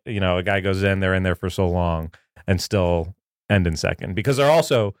why, a guy goes in, they're in there for so long and still end in second, because they're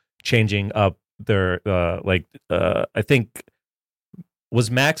also changing up their, I think,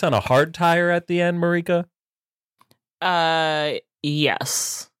 was Max on a hard tire at the end, Marika?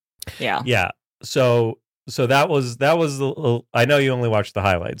 Yes. Yeah. Yeah. So that was I know you only watched the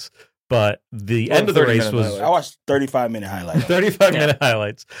highlights, but the end of the race was I watched 35-minute highlights. 35-minute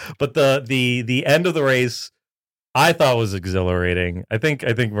highlights. But the end of the race I thought was exhilarating. I think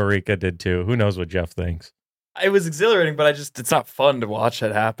Marika did too. Who knows what Jeff thinks? It was exhilarating, but it's not fun to watch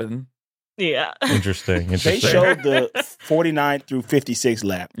it happen. Yeah. Interesting. They showed the 49 through 56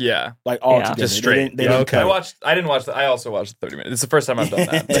 lap. Yeah. Like all Yeah. together. Just straight. They didn't cut it. I didn't watch I also watched the 30 minutes. It's the first time I've done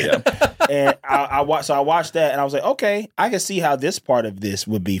that. But yeah. And I watched that and I was like, okay, I can see how this part of this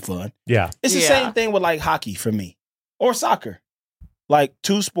would be fun. Yeah. It's the Yeah. same thing with like hockey for me or soccer. Like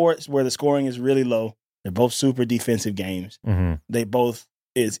 2 sports where the scoring is really low. They're both super defensive games. Mm-hmm. They both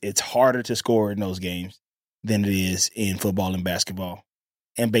it's harder to score in those games than it is in football and basketball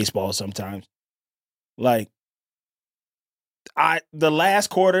and baseball sometimes. Like the last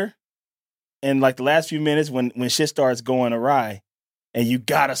quarter and like the last few minutes when shit starts going awry and you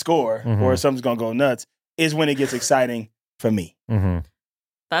gotta score or something's gonna go nuts is when it gets exciting for me. Mm-hmm.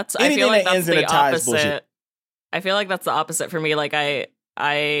 I Anything feel like that ends that's in a the tie is bullshit. opposite. I feel like that's the opposite for me. Like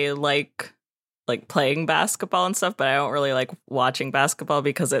I like playing basketball and stuff, but I don't really like watching basketball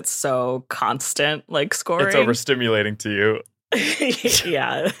because it's so constant, like scoring. It's overstimulating to you.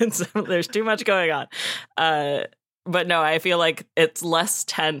 Yeah, there's too much going on. But no, I feel like it's less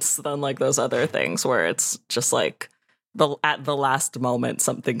tense than like those other things where it's just like at the last moment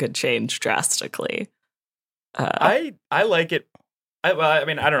something could change drastically. I like it. I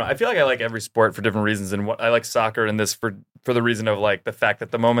mean, I don't know. I feel like I like every sport for different reasons, and I like soccer in this for the reason of like the fact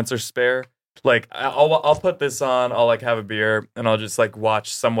that the moments are spare. Like I'll put this on, I'll like have a beer, and I'll just like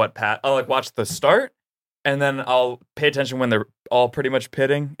watch I'll like watch the start, and then I'll pay attention when they're all pretty much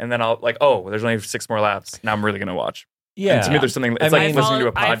pitting, and then I'll like, oh, there's only 6 more laps. Now I'm really gonna watch. Yeah. And to me, there's something. It's like listening to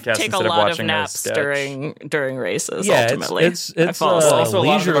a podcast take instead a of lot watching of naps a sketch. during races. Yeah, ultimately, it's I fall a asleep. Also, a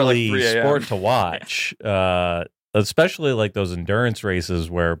lot of them are, like, leisurely 3 a.m. sport to watch. Especially like those endurance races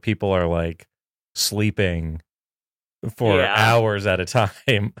where people are like sleeping for Yeah. hours at a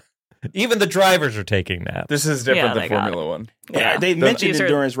time. Even the drivers are taking naps. This is different Yeah, than they got Formula One. Yeah, they mentioned these are-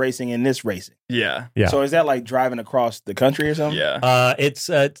 endurance racing in this racing. Yeah. Yeah. So is that like driving across the country or something? Yeah. It's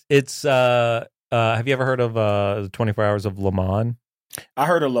have you ever heard of 24 Hours of Le Mans? I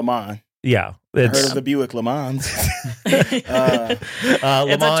heard of Le Mans. Yeah. I heard of the Buick Le Mans. It's Le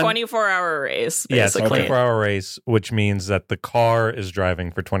a Mans, 24-hour race, yeah, it's a basically. 24-hour race, which means that the car is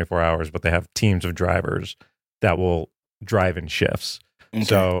driving for 24 hours, but they have teams of drivers that will drive in shifts. Okay.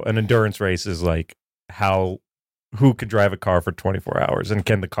 So an endurance race is like who could drive a car for 24 hours and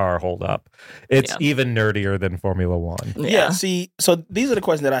can the car hold up? It's Yeah. even nerdier than Formula One. Yeah, see, so these are the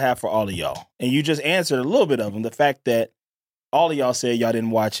questions that I have for all of y'all. And you just answered a little bit of them. The fact that all of y'all said y'all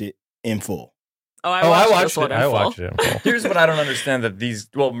didn't watch it in full. I watched this one it. in I full. watched it in full. Here's what I don't understand that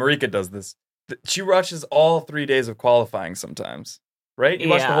Marika does this. She watches all 3 days of qualifying sometimes, right? You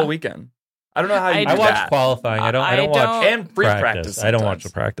watch the Yeah. whole weekend. I don't know how you do I watch that. qualifying. I don't watch And free practice. I don't watch sometimes. the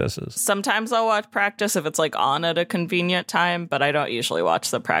practices. Sometimes I'll watch practice if it's like on at a convenient time, but I don't usually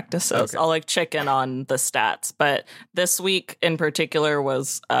watch the practices. Okay. I'll like check in on the stats. But this week in particular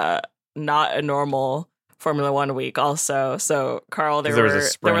was not a normal Formula One week also. So Carl, there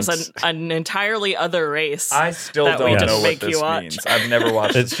was an entirely other race. I still that we don't just know what make you this watch. means. I've never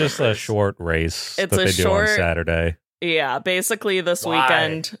watched It's this just race. a short race It's that a they do on short- Saturday Yeah, basically this Why?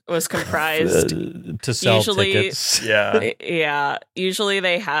 weekend was comprised to sell Usually- tickets. Yeah. Yeah, usually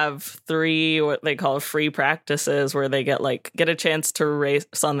they have 3 what they call free practices where they get a chance to race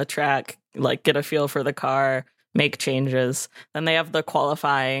on the track, like get a feel for the car, make changes. Then they have the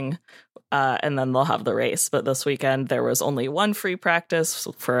qualifying, and then they'll have the race. But this weekend there was only 1 free practice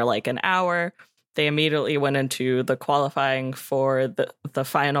for like an hour. They immediately went into the qualifying for the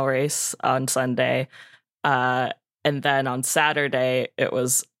final race on Sunday. And then on Saturday, it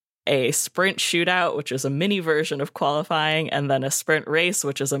was a sprint shootout, which is a mini version of qualifying, and then a sprint race,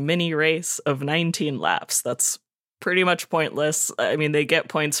 which is a mini race of 19 laps. That's pretty much pointless. I mean, they get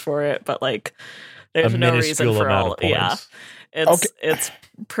points for it, but like, there's A no reason minuscule for amount all. of points. Yeah, it's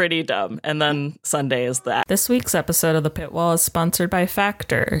pretty dumb. And then Sunday is that. This week's episode of The Pit Wall is sponsored by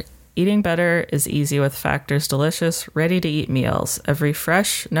Factor. Eating better is easy with Factor's delicious, ready-to-eat meals. Every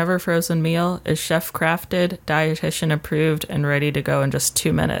fresh, never frozen meal is chef-crafted, dietitian approved, and ready to go in just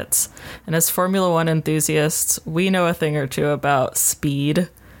 2 minutes. And as Formula One enthusiasts, we know a thing or two about speed.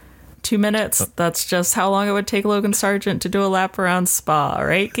 2 minutes, that's just how long it would take Logan Sargent to do a lap around Spa,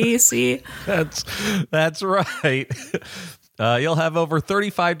 right, Casey? That's right. You'll have over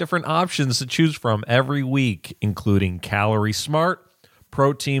 35 different options to choose from every week, including Calorie Smart,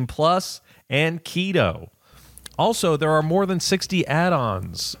 Protein Plus, and Keto. Also, there are more than 60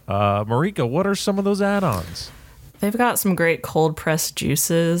 add-ons. Marika, what are some of those add-ons? They've got some great cold pressed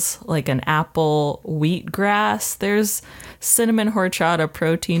juices, like an apple wheatgrass. There's cinnamon horchata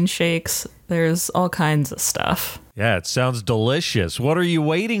protein shakes. There's all kinds of stuff. Yeah, it sounds delicious. What are you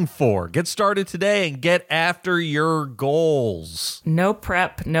waiting for? Get started today and get after your goals. No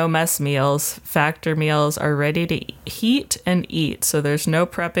prep, no mess meals. Factor meals are ready to heat and eat, so there's no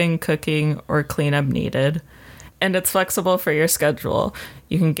prepping, cooking, or cleanup needed. And it's flexible for your schedule.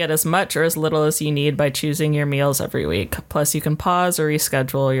 You can get as much or as little as you need by choosing your meals every week. Plus, you can pause or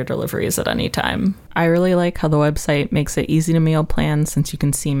reschedule your deliveries at any time. I really like how the website makes it easy to meal plan since you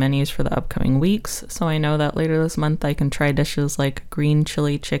can see menus for the upcoming weeks. So I know that later this month I can try dishes like green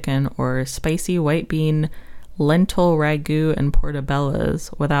chili chicken or spicy white bean, lentil ragu, and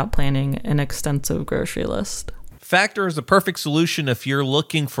portobellos without planning an extensive grocery list. Factor is the perfect solution if you're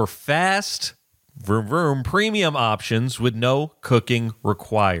looking for fast, vroom premium options with no cooking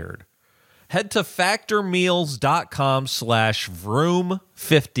required. Head to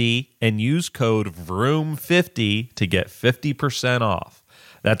factormeals.com/vroom50 and use code vroom50 to get 50% off.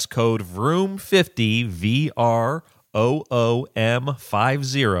 That's code vroom50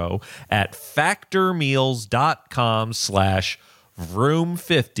 VROOM50 at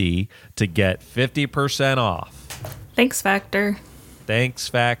factormeals.com/vroom50 to get 50% off. Thanks, Factor. Thanks,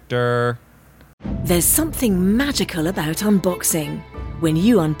 Factor. There's something magical about unboxing. When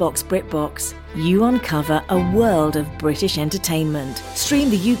you unbox BritBox, you uncover a world of British entertainment. Stream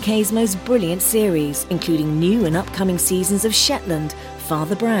the UK's most brilliant series, including new and upcoming seasons of Shetland,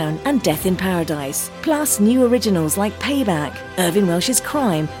 Father Brown, and Death in Paradise. Plus new originals like Payback, Irving Welsh's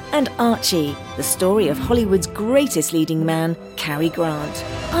Crime, and Archie, the story of Hollywood's greatest leading man, Cary Grant.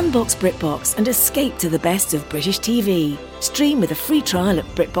 Unbox BritBox and escape to the best of British TV. Stream with a free trial at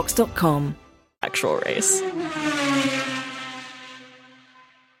BritBox.com. Actual race.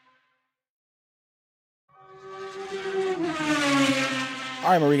 All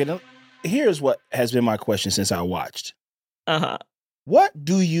right, Marika, here's what has been my question since I watched. Uh-huh. what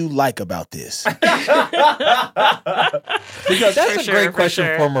do you like about this? Because that's a great question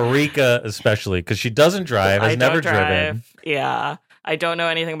for Marika, especially because she doesn't drive, has never driven. Yeah, I don't know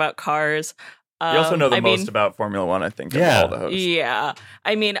anything about cars. You also know the most about Formula One, I think, of all the hosts. Yeah.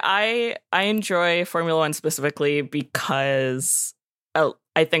 I mean, I enjoy Formula One specifically because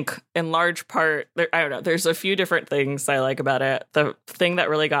I think in large part, I don't know, there's a few different things I like about it. The thing that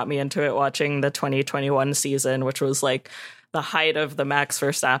really got me into it watching the 2021 season, which was like the height of the Max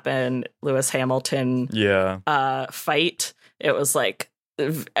Verstappen, Lewis Hamilton fight. It was like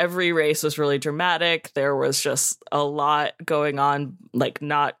every race was really dramatic. There was just a lot going on, like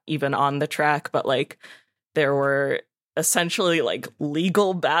not even on the track, but like there were essentially like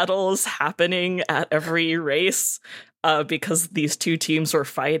legal battles happening at every race because these two teams were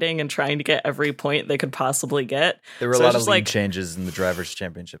fighting and trying to get every point they could possibly get. There were a lot of lead changes in the Drivers'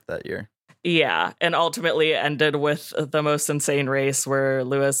 Championship that year. Yeah, and ultimately ended with the most insane race where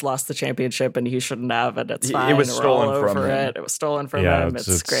Lewis lost the championship and he shouldn't have, and it's fine. It was stolen from him. It was stolen from him.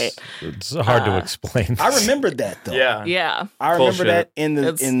 It's great. It's hard to explain. I remember that though. Yeah. I remember that in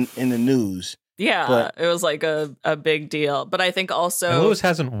the news. Yeah, but it was like a big deal. But I think also and Lewis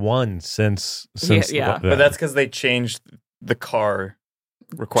hasn't won since but that's because they changed the car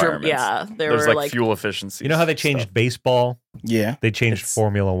requirements. Yeah, there's like fuel efficiency. You know how they changed baseball? Yeah, they changed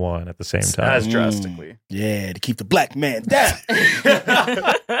Formula One at the same time, as drastically. Yeah, to keep the black man down.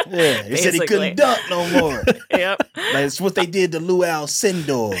 Yeah, they said he couldn't dunk no more. Yep, that's what they did to Lou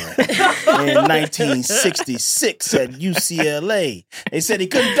Alcindor in 1966 at UCLA. They said he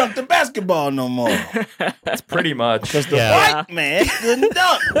couldn't dunk the basketball no more. That's pretty much because the white man couldn't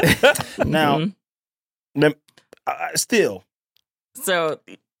dunk. Now, still. So,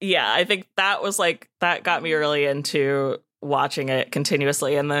 yeah, I think that was like, that got me really into watching it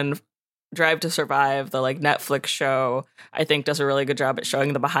continuously. And then Drive to Survive, the like Netflix show, I think does a really good job at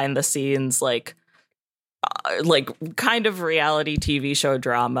showing the behind the scenes, like kind of reality TV show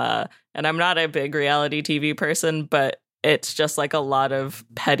drama. And I'm not a big reality TV person, but it's just like a lot of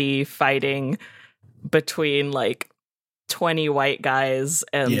petty fighting between like 20 white guys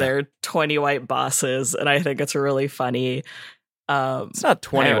and their 20 white bosses. And I think it's really funny. It's not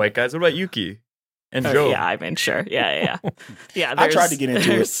 20 white guys. What about Yuki and Joe? Yeah, I mean, sure. Yeah. I tried to get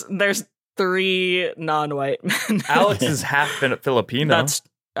into it. There's 3 non-white men. Alex is half Filipino. That's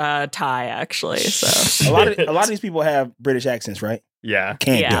Thai, actually. So a lot of these people have British accents, right? Yeah.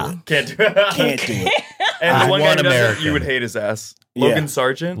 Can't do it. Can't do it. And the one guy American. You would hate his ass. Logan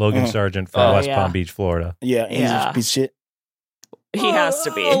Sargent. Logan Sargent from West Palm Beach, Florida. Yeah, and he's a piece of shit. He has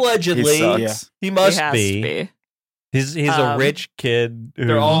to be. Allegedly. He must be. to be. He's a rich kid.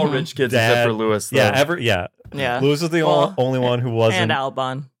 They're all rich kids except for Lewis. Though. Yeah. Lewis is the only one who wasn't. And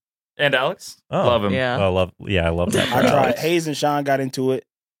Albon. And Alex. Love him. Yeah. I love that. I tried. Hayes and Sean got into it.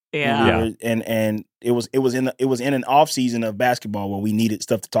 Yeah. And it was in an off season of basketball where we needed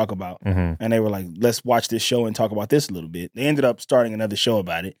stuff to talk about, and they were like, "Let's watch this show and talk about this a little bit." They ended up starting another show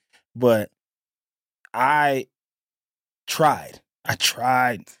about it, but I tried,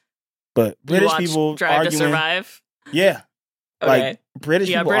 but British people Drive arguing, to Survive. Yeah, okay. Like British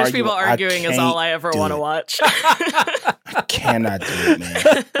people arguing is all I ever want to watch. I cannot do it,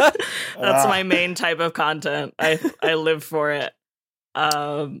 man. That's my main type of content. I live for it.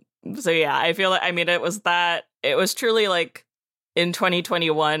 So yeah, I feel like, I mean, it was truly like in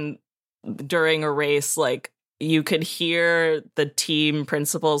 2021 during a race, like you could hear the team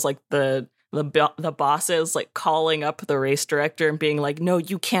principals, like the bosses, like calling up the race director and being like, no,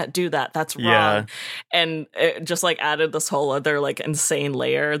 you can't do that. That's wrong. And it just like added this whole other like insane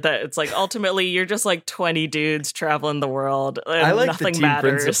layer that it's like, ultimately you're just like 20 dudes traveling the world. And I like nothing the team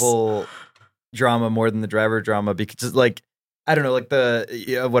matters. principal drama more than the driver drama because like, I don't know, like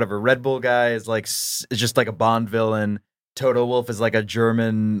the whatever Red Bull guy is like is just like a Bond villain. Toto Wolff is like a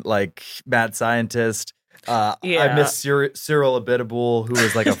German like mad scientist. I miss Cyril Abiteboul, who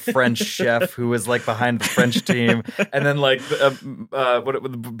is like a French chef who was like behind the French team, and then like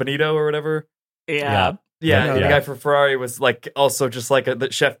Benito or whatever. Yeah. The guy for Ferrari was like also just like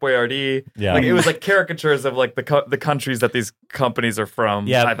the Chef Boyardee. Yeah, like it was like caricatures of like the countries that these companies are from.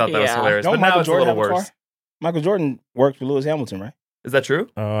 Yeah, I thought that was hilarious. Don't but now it's a little worse. Michael Jordan works with Lewis Hamilton, right? Is that true?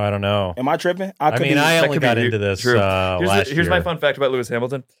 Oh, I don't know. Am I tripping? I only got into this last year. Here's my fun fact about Lewis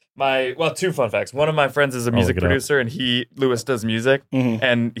Hamilton. Two fun facts. One of my friends is a music producer, and Lewis does music,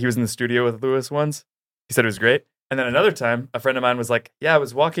 and he was in the studio with Lewis once. He said it was great. And then another time, a friend of mine was like, "Yeah, I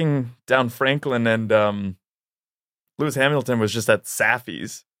was walking down Franklin, and Lewis Hamilton was just at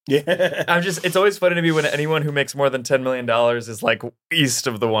Saffy's." Yeah, it's always funny to me when anyone who makes more than $10 million is like east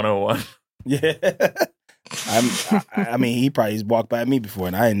of the 101. Yeah. I mean, he probably walked by me before,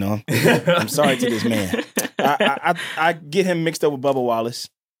 and I didn't know him. I'm sorry to this man. I get him mixed up with Bubba Wallace.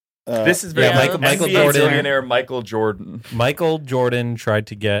 This is very Michael NBA Jordan. billionaire Michael Jordan. Michael Jordan tried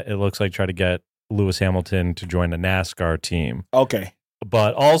to get Lewis Hamilton to join the NASCAR team. Okay.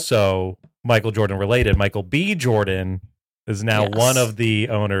 But also, Michael Jordan related, Michael B. Jordan is now one of the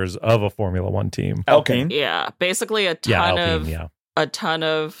owners of a Formula One team. Alpine. Yeah, basically a ton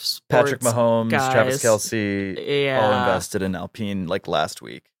of sports Patrick Mahomes, guys. Travis Kelce, all invested in Alpine like last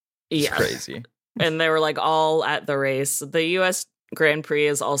week. It's crazy. And they were like all at the race. The U.S. Grand Prix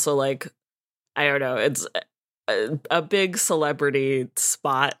is also like, I don't know, it's a big celebrity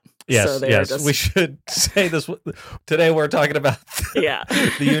spot. Yes, so yes. We should say this. Today we're talking about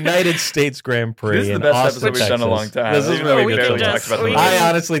the United States Grand Prix. This is the best episode we've done in a long time. This is really good. I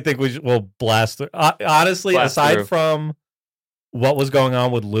honestly think we'll blast through. Honestly, aside from what was going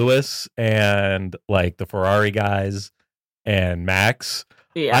on with Lewis and like the Ferrari guys and Max,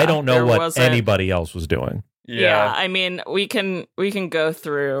 I don't know what anybody else was doing. Yeah, I mean, we can go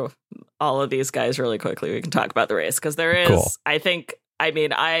through all of these guys really quickly. We can talk about the race because there is, I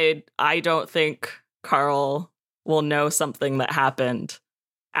don't think Carl will know something that happened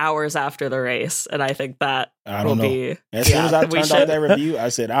hours after the race, and I think that will be. As soon as I turned off that review, I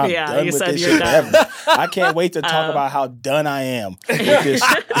said, "I'm done with this shit forever. I can't wait to talk about how done I am with this.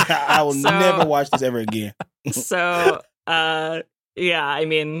 I will never watch this ever again." So, I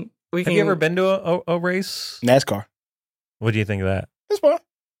mean, have you ever been to a race? NASCAR. What do you think of that? It's fun.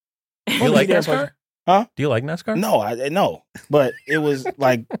 Do you like NASCAR? Huh? Do you like NASCAR? No, but it was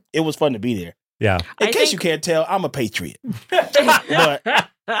like it was fun to be there. Yeah. In case you can't tell, I'm a patriot. But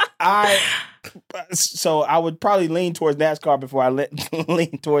I would probably lean towards NASCAR before I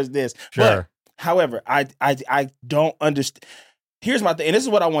lean towards this. Sure. But, however, I don't understand. Here's my thing, and this is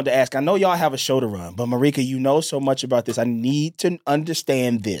what I wanted to ask. I know y'all have a show to run, but Marika, you know so much about this. I need to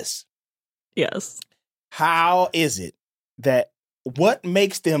understand this. Yes. How is it that what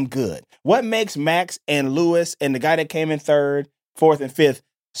makes them good? What makes Max and Lewis and the guy that came in third, fourth, and fifth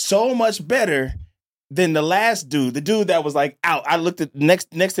so much better than the last dude, the dude that was like out? I looked at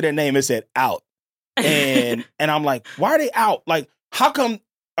next to their name, it said out. And I'm like, why are they out? Like, how come,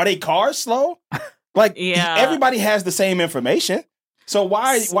 are they cars slow? Like, everybody has the same information. So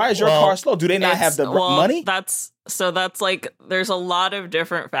why is your car slow? Do they not have the money? That's like, there's a lot of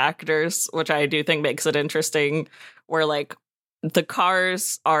different factors, which I do think makes it interesting, where like the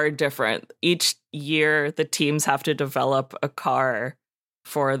cars are different. Each year, the teams have to develop a car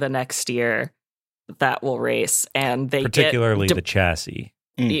for the next year that will race, and they particularly the chassis.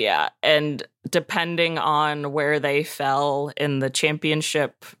 Yeah, and depending on where they fell in the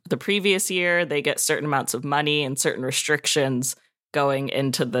championship the previous year, they get certain amounts of money and certain restrictions going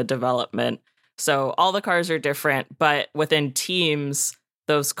into the development. So all the cars are different, but within teams,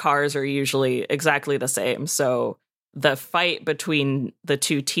 those cars are usually exactly the same. So the fight between the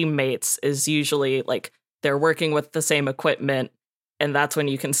two teammates is usually like they're working with the same equipment, and that's when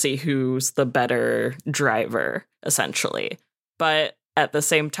you can see who's the better driver, essentially. But at the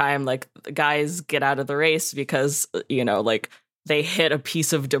same time, like, the guys get out of the race because, like, they hit a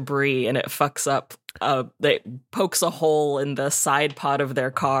piece of debris and it fucks up, they pokes a hole in the side pod of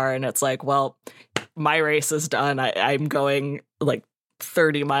their car, and it's like, well, my race is done. I'm going like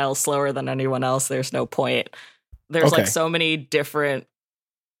 30 miles slower than anyone else. There's no point. There's like so many different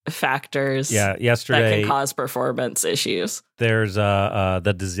factors yesterday that can cause performance issues. There's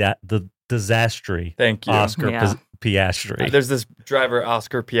the disastry. Thank you. Oscar Piastri. There's this driver,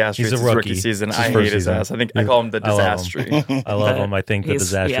 Oscar Piastri. He's a it's rookie. Rookie season. I hate his ass. I think I call him the disastry. I love him. I think the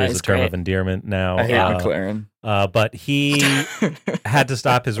disastry is a term of endearment now. I hate McLaren. But he had to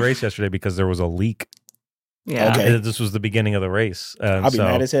stop his race yesterday because there was a leak. Yeah. Okay. This was the beginning of the race. I'll be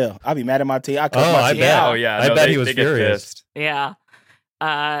mad as hell. I'll be mad at my team. I bet he was furious. Yeah.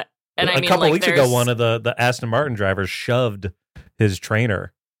 And a couple weeks ago, one of the Aston Martin drivers shoved his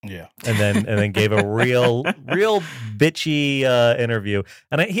trainer. Yeah, and then gave a real bitchy interview,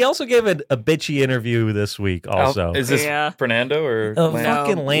 and he also gave a bitchy interview this week. Also, is this Fernando or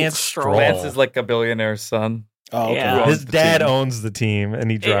fucking Lance Stroll? Lance is like a billionaire's son. Oh, okay. Yeah. His dad owns the team,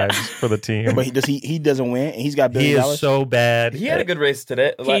 and he drives for the team. But he doesn't win, and he's got $1 billion. He is so bad. He had a good race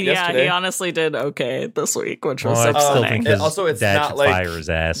today. He honestly did okay this week, which was I still think his also it's dad not should like fire his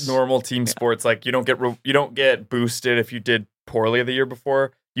ass. Normal team sports. Like you don't get boosted if you did poorly the year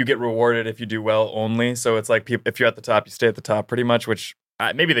before. You get rewarded if you do well only. So it's like if you're at the top, you stay at the top pretty much, which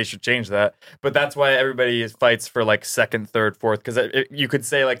maybe they should change that. But that's why everybody fights for like second, third, fourth. Because you could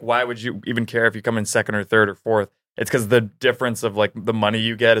say like, why would you even care if you come in second or third or fourth? It's because the difference of like the money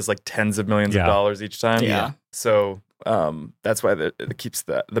you get is like tens of millions of dollars each time. Yeah. So that's why it keeps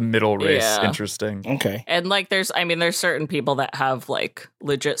the middle race interesting. Okay. And like there's certain people that have like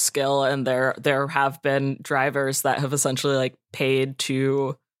legit skill, and there have been drivers that have essentially like paid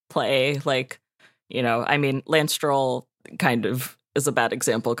to play. Like, you know, I mean, Lance Stroll kind of is a bad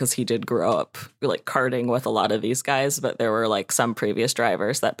example because he did grow up like karting with a lot of these guys, but there were like some previous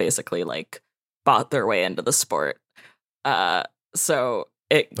drivers that basically like bought their way into the sport. So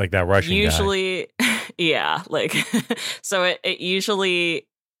it like that Russian usually yeah, like so it usually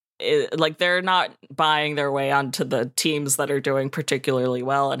like they're not buying their way onto the teams that are doing particularly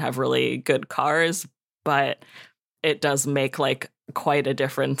well and have really good cars, but it does make like quite a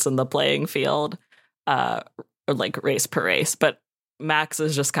difference in the playing field, or like race per race. But Max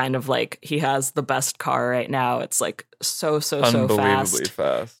is just kind of like, he has the best car right now. It's like so unbelievably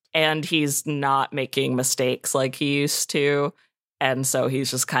fast. And he's not making mistakes like he used to. And so he's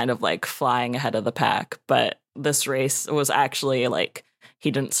just kind of like flying ahead of the pack. But this race was actually like,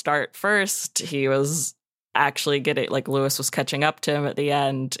 he didn't start first. He was actually getting, like, Lewis was catching up to him at the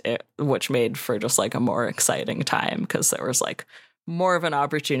end, which made for just like a more exciting time because there was like more of an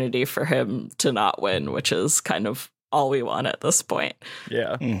opportunity for him to not win, which is kind of all we want at this point.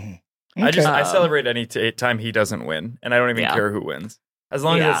 Yeah. Mm-hmm. Okay. I celebrate any time he doesn't win, and I don't even care who wins. As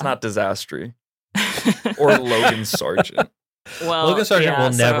long as it's not Disastry or Logan Sargent. Well, Logan Sargent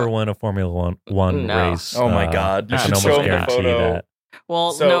will never win a Formula One race. Oh my God. You should can show almost him the guarantee photo. that.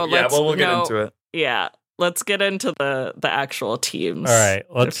 Well, So, no, we'll get into it. Yeah. Let's get into the actual teams. All right,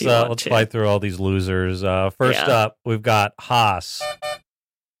 let's fly through all these losers. First up, we've got Haas.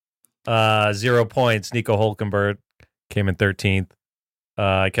 0 points. Nico Hulkenberg came in 13th.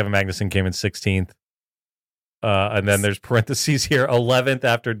 Kevin Magnussen came in 16th. And then there's parentheses here: 11th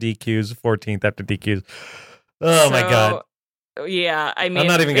after DQs, 14th after DQs. Oh my God! Yeah, I mean, I'm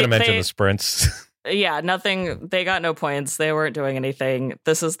not even going to mention the sprints. Yeah, nothing. They got no points. They weren't doing anything.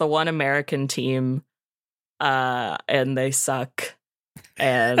 This is the one American team, and they suck.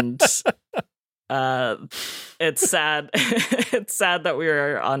 And it's sad. It's sad that we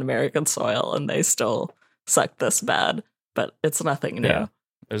were on American soil and they still suck this bad. But it's nothing new. Yeah,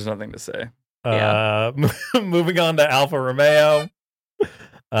 there's nothing to say. Moving on to Alfa Romeo,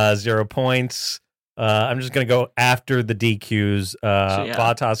 0 points. I'm just going to go after the DQs.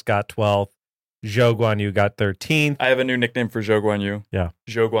 Bottas got 12th. Zhou Guanyu got 13th. I have a new nickname for Zhou Guanyu. Yeah.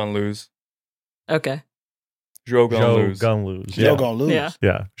 Zhou Guan lose. Okay. Zhou Gun lose. Gun lose. Zhou Gun lose.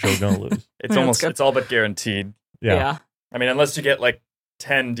 Yeah. Zhou Gun lose. It's all but guaranteed. Yeah. I mean, unless you get like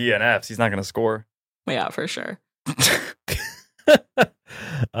 10 DNFs, he's not going to score. Yeah, for sure.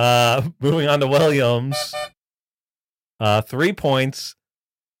 Moving on to Williams. 3 points.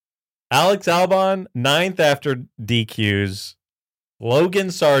 Alex Albon, 9th after DQs. Logan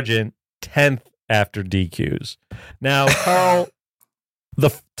Sargent, 10th after DQs. Now, Carl, the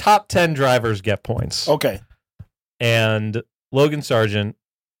top 10 drivers get points. Okay. And Logan Sargent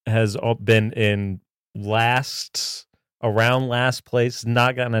has been in around last place,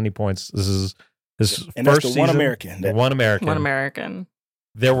 not gotten any points. This is his and first that's the season. one American. One American. One American.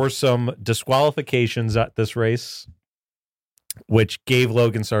 There were some disqualifications at this race, which gave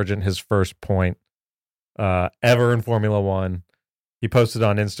Logan Sargent his first point ever in Formula One. He posted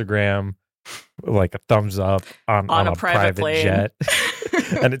on Instagram like a thumbs up on a private jet.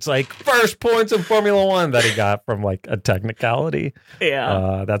 And it's like first points in Formula One that he got from like a technicality.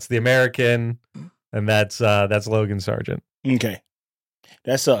 Yeah. That's the American, and that's Logan Sargent. Okay.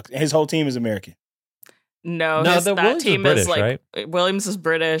 That sucks. His whole team is American. No, that Williams team British, is like right? Williams is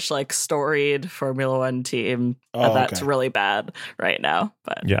British, like storied Formula One team. That's really bad right now.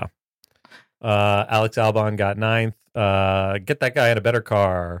 But yeah. Alex Albon got 9th. Get that guy in a better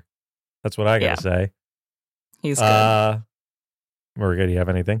car. That's what I gotta say. He's good. Marika, do you have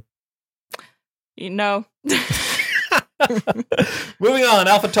anything? No. Moving on,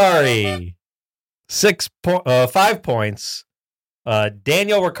 AlphaTauri. 5 points.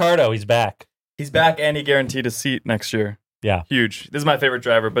 Daniel Ricciardo, he's back. He's back, and he guaranteed a seat next year. Yeah. Huge. This is my favorite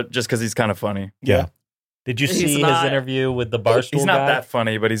driver, but just because he's kind of funny. Yeah. Did you see his interview with the Barstool guy? He's not that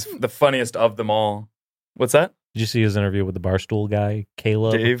funny, but he's the funniest of them all. What's that? Did you see his interview with the Barstool guy,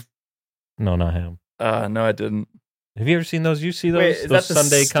 Caleb? Dave? No, not him. No, I didn't. Have you ever seen those? You see those? Wait, is those that the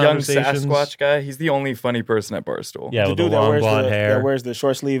Sunday conversations? young Sasquatch guy? He's the only funny person at Barstool. Yeah, the with the dude long blonde hair. that wears the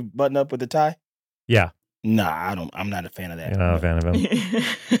short sleeve button up with the tie? Yeah. Nah, I'm not a fan of that. You're not a fan of him.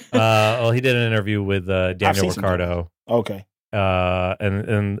 Well, he did an interview with Daniel Ricciardo. Okay.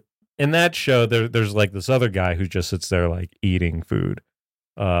 And in that show, there's like this other guy who just sits there like eating food.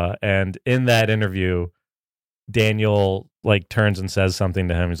 And in that interview, Daniel like turns and says something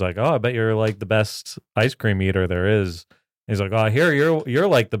to him. He's like, "Oh, I bet you're like the best ice cream eater there is." He's like, "Oh, here you're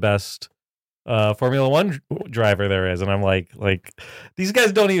like the best Formula One driver there is." And I'm like these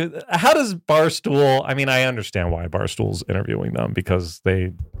guys don't even. How does Barstool? I mean, I understand why Barstool's interviewing them because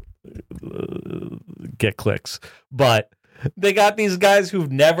they get clicks, but they got these guys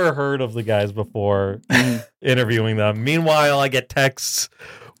who've never heard of the guys before interviewing them. Meanwhile, I get texts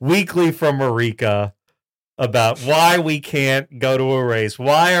weekly from Marika about why we can't go to a race.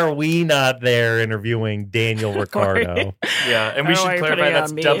 Why are we not there interviewing Daniel Ricciardo? Yeah, and we should clarify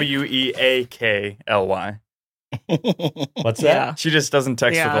that's Weakly. What's that? Yeah. She just doesn't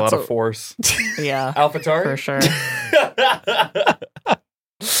text with a lot of force. Yeah. AlphaTauri? For sure.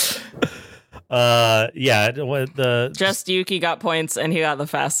 Just Yuki got points and he got the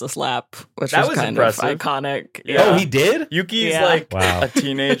fastest lap, which That was was kind impressive. of iconic. Oh, he did? Yuki's Yeah. like Wow. a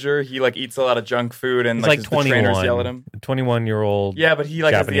teenager. He like eats a lot of junk food and He's like like the trainers 21. yell at him. 21-year-old. Yeah, but he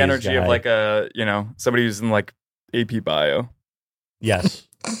like has the Japanese energy of guy. like a, somebody who's in like AP bio Yes.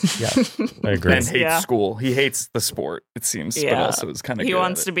 Yes. I agree. and hates Yeah. school. He hates the sport, it seems, but Yeah. also is kind of He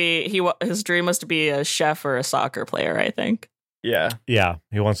wants to be, his dream was to be a chef or a soccer player, I think. Yeah. Yeah.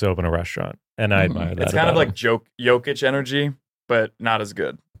 He wants to open a restaurant. And I admire that. It's kind of about like him. Jokic energy, but not as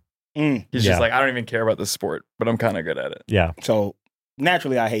good. Mm. He's Yeah. just like, I don't even care about this sport, but I'm kind of good at it. Yeah. So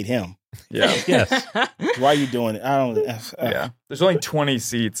naturally, I hate him. Yeah. Yes. Why are you doing it? I don't. Yeah. There's only 20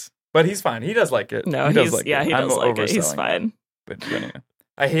 seats, but he's fine. He does like it. No, he he does like it. he I'm does like it. He's overselling fine. But anyway,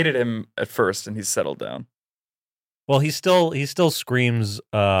 I hated him at first, and he's settled down. Well, he still screams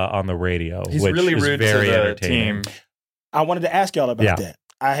on the radio. He's which really is rude very to the entertaining. team. I wanted to ask y'all about Yeah. that.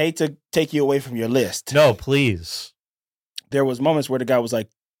 I hate to take you away from your list. No, please. There was moments where the guy was like,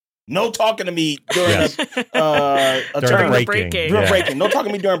 "No talking to me during Yes. a During turn." the breaking. During Yeah. breaking. No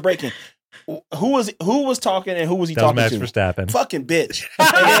talking to me during breaking. Who was talking and who was he That was talking Max to? Verstappen. Fucking bitch.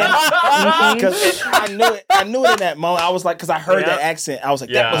 Because I knew it in that moment. I was like, because I heard that accent. I was like,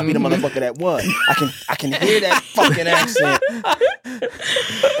 that Yeah. must be the motherfucker that won. I can hear that fucking accent.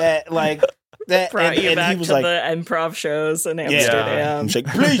 That like that. Brought you and back he was to like, the improv shows in yeah. Amsterdam. He's like,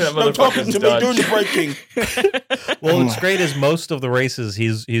 please, That no talking to me motherfucker's during the breaking. Well, what's great is most of the races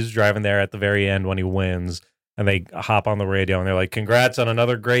he's driving there at the very end when he wins, and they hop on the radio and they're like, "Congrats on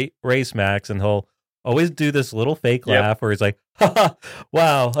another great race, Max!" And he'll always do this little fake Yep. laugh where he's like, "Ha,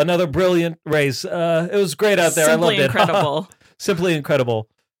 wow, another brilliant race! It was great out there. Simply I loved incredible. it. Simply incredible.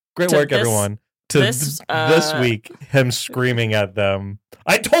 Great To work, this- everyone." To this, this week, him screaming at them,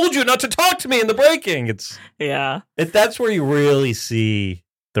 "I told you not to talk to me in the breaking." Yeah. That's where you really see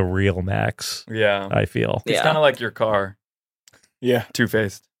the real Max. Yeah. I feel. It's Yeah. kind of like your car, Yeah,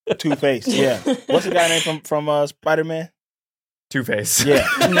 Two-Faced. Two-Face. Yeah. What's the guy name from Spider-Man? Two-Face. Yeah.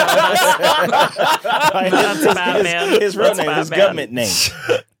 No, that's Batman. His real That's name, his Batman. government name.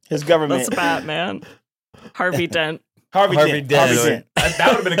 His government. That's Batman. Harvey Dent. Harvey Harvey Dent. Dent. Harvey Dent. That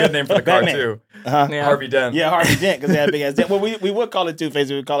would have been a good name for the car, Batman. too. Uh-huh. Yeah. Harvey Dent. Yeah, Harvey Dent, because they had a big ass dent. Well, we would call it Two-Face,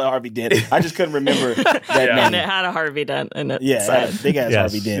 we would call it Harvey Dent. I just couldn't remember that Yeah. And name. it had a Harvey Dent in it. Yeah, it had a big ass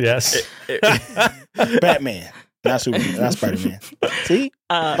Yes. Harvey Dent. Yes. Batman. Not Superman, not Spider-Man. See?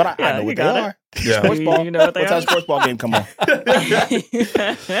 But I know you what they got are. Yeah. Sports ball. You know what they What time are? sports ball game come on?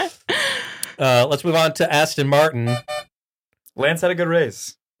 Let's move on to Aston Martin. Lance had a good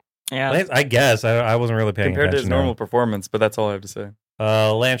race Yeah. Lance, I guess I wasn't really paying compared to his attention. normal performance, but that's all I have to say.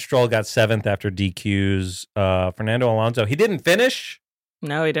 Lance Stroll got 7th after DQs. Fernando Alonso, he didn't finish.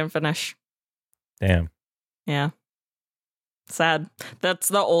 No, he didn't finish. Damn. Yeah. Sad. That's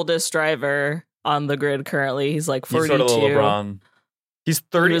the oldest driver on the grid currently. He's like He's 42. sort of the LeBron. He's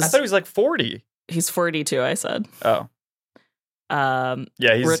 30. He I was- thought he was like 40. He's 42, I said. Oh.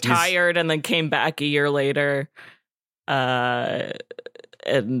 Yeah, He's retired and then came back a year later. And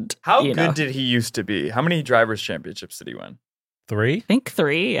How you good know, did he used to be? How many drivers' championships did he win? 3? I think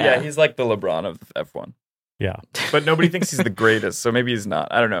 3. Yeah. He's like the LeBron of F1. Yeah. But nobody thinks he's the greatest, so maybe he's not.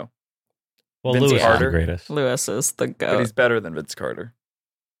 I don't know. Well, Vince Lewis is the Carter. greatest. Lewis is the But goat. he's better than Vince Carter.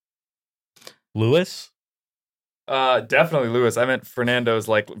 Lewis? Definitely Lewis. I meant Fernando's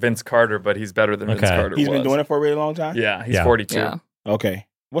like Vince Carter, but he's better than Vince Okay. Carter He's was. been doing it for a really long time? Yeah, he's Yeah. 42. Yeah. Okay.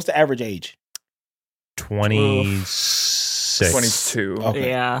 What's the average age? 26. 22. Okay.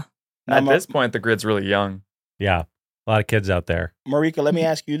 Yeah. At Now, this point, the grid's really young. Yeah. A lot of kids out there. Marika, let me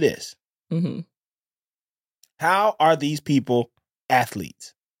ask you this. hmm How are these people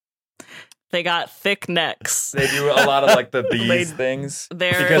athletes? They got thick necks. They do a lot of like the They- these things.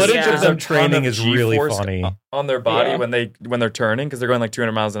 They're Because Footage yeah. of there's them a ton training of is really G-force funny. on their body Yeah. when they're turning because they're going like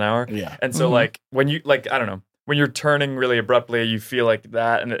 200 miles an hour. Yeah. And so Mhm. like when you like I don't know when you're turning really abruptly, you feel like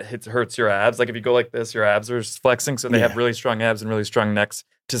that, and it hurts your abs. Like if you go like this, your abs are flexing, so they have really strong abs and really strong necks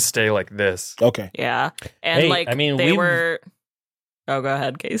to stay like this. Okay. Yeah. And Hey, like I mean, they were. Oh, go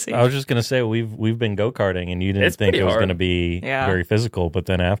ahead, Casey. I was just gonna say we've been go-karting, and you didn't It's think pretty it was hard. gonna be Yeah. very physical, but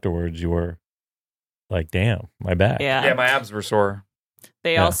then afterwards you were like, "Damn, my back." Yeah, my abs were sore.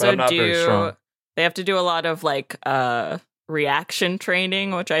 They Yeah. But also I'm not very strong. they have to do a lot of like reaction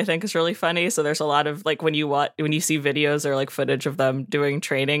training, which I think is really funny. So there's a lot of like when you see videos or like footage of them doing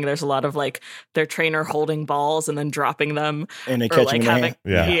training, there's a lot of like their trainer holding balls and then dropping them, And they or catch like him in the having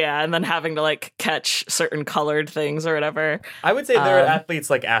hand. Yeah. and then having to like catch certain colored things or whatever. I would say they're Um, athletes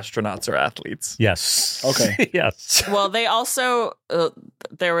like astronauts are athletes. Yes. Okay. Yes. Well, they also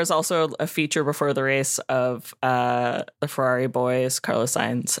there was also a feature before the race of the Ferrari boys, Carlos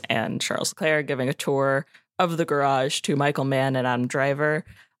Sainz and Charles Leclerc, giving a tour of the garage to Michael Mann and Adam Driver,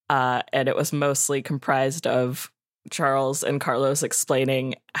 and it was mostly comprised of Charles and Carlos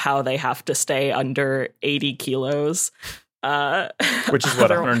explaining how they have to stay under 80 kilos. Which is what,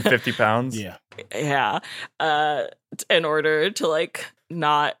 150 pounds? Yeah. Yeah. In order to like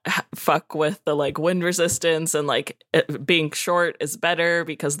not fuck with the like wind resistance, and like being short is better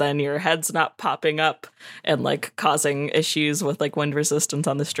because then your head's not popping up and like causing issues with like wind resistance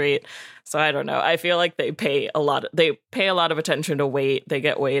on the street. So I don't know. I feel like they pay a lot of attention to weight. They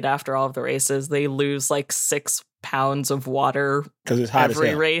get weighed after all of the races. They lose like 6 pounds of water Because it's hot every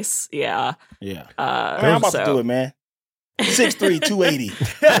as hell. race. Yeah. Yeah. I mean, I'm about to so- do it, man. 6'3", 280.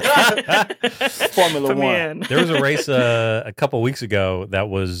 Formula Put me One. in. There was a race a couple weeks ago that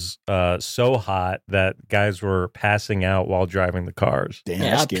was so hot that guys were passing out while driving the cars, Damn, Yeah,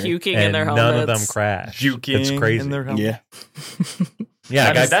 that's scary. puking in and their helmets. none of them crashed. Juking It's crazy. in their helmet. Yeah. Yeah, I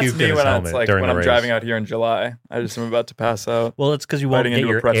a mean, guy that's puked me in his when helmet it's like during when the I'm race. driving out here in July. I just am about to pass out. Well, it's because you won't Biting get into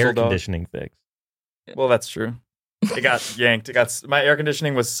a your pretzel air dog. conditioning fixed. Well, that's true. It got yanked. My air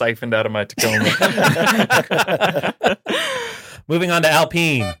conditioning was siphoned out of my Tacoma. Moving on to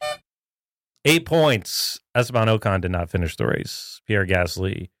Alpine. 8 points. Esteban Ocon did not finish the race. Pierre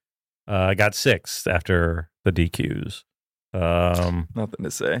Gasly got 6th after the DQs. Nothing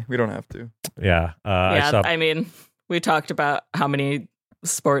to say. We don't have to. Yeah. I saw I mean, we talked about how many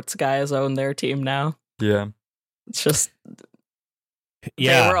sports guys own their team now. Yeah. It's just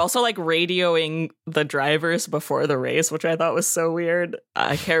yeah. they were also like radioing the drivers before the race, which I thought was so weird.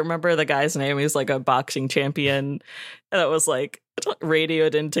 I can't remember the guy's name. He's like a boxing champion, and it was like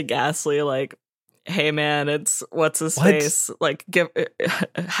radioed into Gasly like, "Hey man, it's what's his What? face? Like,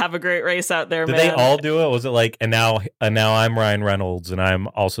 have a great race out there, Did man." they all do it? Was it like, and now I'm Ryan Reynolds, and I'm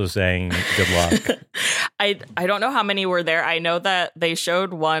also saying good luck? I don't know how many were there. I know that they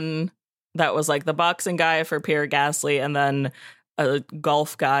showed one that was like the boxing guy for Pierre Gasly, and then a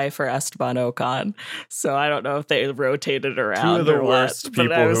golf guy for Esteban Ocon. So I don't know if they rotated around. Two of the or worst what, but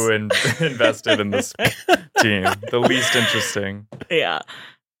people I was- who invested in this team. The least interesting. Yeah.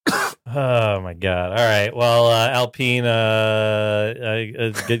 Oh my god! All right, well, Alpine,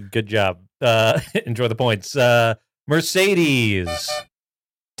 good job. Enjoy the points. Mercedes,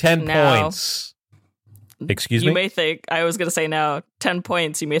 10 Now- points. Excuse You me. may think, I was going to say now, 10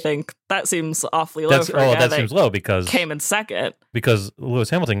 points, you may think that seems awfully low That's for a guy that seems low because came in second. Lewis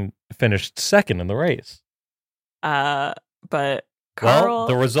Hamilton finished second in the race. But Well, Carl,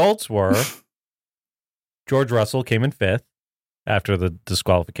 the results were George Russell came in 5th after the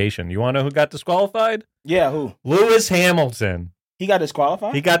disqualification. You want to know who got disqualified? Yeah, who? Lewis Hamilton. He got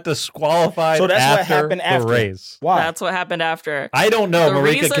disqualified? He got disqualified. So that's what after happened the after. race. Why? that's what happened after. I don't know, The Marika.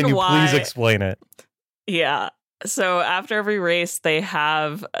 reason Can you why- please explain it? Yeah. So after every race, they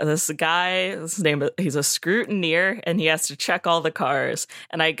have this guy. He's a scrutineer, and he has to check all the cars.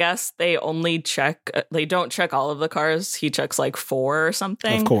 And I guess they don't check all of the cars. He checks like 4 or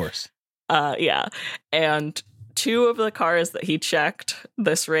something. Of course. Yeah. And 2 of the cars that he checked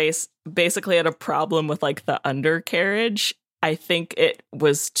this race basically had a problem with like the undercarriage. I think it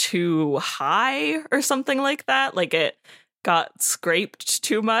was too high or something like that. Like it got scraped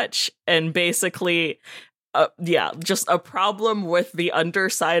too much, and basically just a problem with the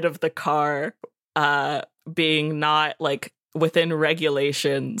underside of the car being not like within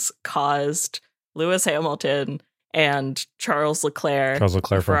regulations caused Lewis Hamilton and Charles Leclerc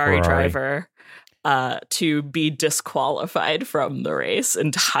from Ferrari. driver to be disqualified from the race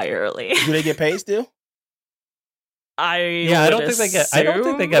entirely. Do they get paid still? I don't think they get. I don't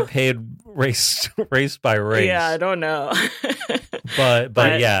think they get paid race by race. Yeah, I don't know.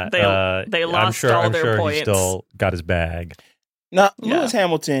 But yeah, they I'm lost sure, all I'm their sure points. he still got his bag. Now, Yeah. Lewis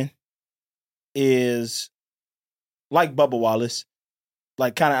Hamilton is like Bubba Wallace.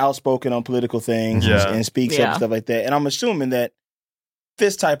 like kind of outspoken on political things Yeah. and speaks up and stuff like that. And I'm assuming that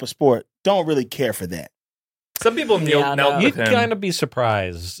this type of sport don't really care for that. Some people knelt You'd with him. kind of be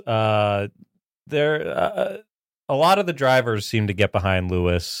surprised. There, a lot of the drivers seem to get behind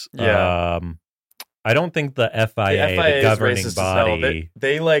Lewis. Yeah. I don't think the FIA, the is governing racist as hell. body,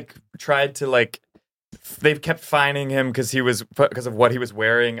 They like tried to like. They've kept fining him because of what he was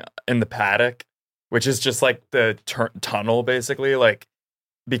wearing in the paddock, which is just like the tunnel, basically. Like,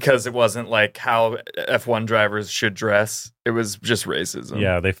 because it wasn't like how F1 drivers should dress. It was just racism.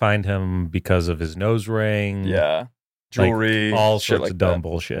 yeah, they fined him because of his nose ring, Yeah. Jewelry, all shit sorts like of dumb that.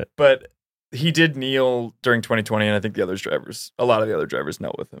 bullshit. But he did kneel during 2020, and I think a lot of the other drivers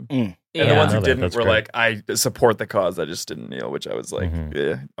knelt with him. And the Yeah. ones I who know that. didn't That's were great. like, I support the cause, I just didn't kneel, which I was like, Mhm.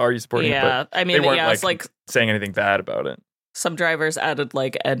 yeah, are you supporting it? Yeah, But I mean, they weren't it's like saying anything bad about it. some drivers added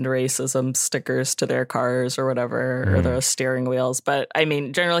like end racism stickers to their cars or whatever, or Mm. their steering wheels. But I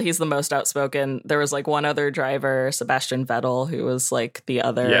mean, generally, he's the most outspoken. There was like one other driver, Sebastian Vettel, who was like the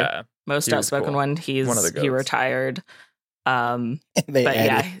other Yeah. most he was outspoken cool. one. One of the He goats. retired. They But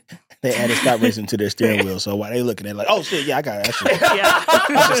added they added stop racing to their steering wheel. So while they looking at it like, oh shit, yeah, I got it. I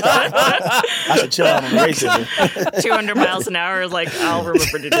should chill out on the racism. 200 miles an hour is like, I'll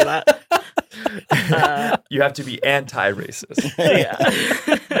remember to do that. You have to be anti-racist.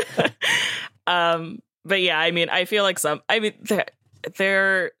 But yeah, I mean, I feel like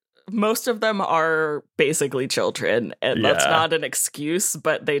they're most of them are basically children, and that's Yeah. not an excuse,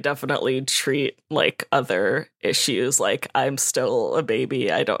 but they definitely treat like other issues like I'm still a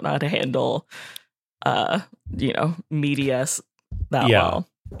baby, I don't know how to handle media that Yeah. well.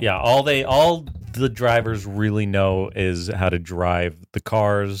 Yeah, all the drivers really know is how to drive the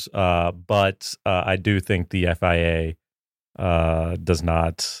cars. But I do think the FIA does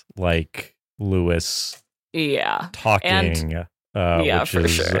not like Lewis Yeah. talking, yeah, which for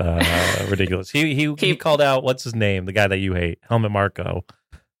is sure. Ridiculous. He called out, what's his name, the guy that you hate, Helmut Marko.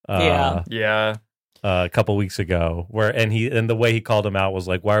 Yeah. Yeah. A couple weeks ago, and the way he called him out was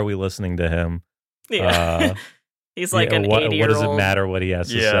like, why are we listening to him? Yeah. He's like an what 80-year-old does it matter what he has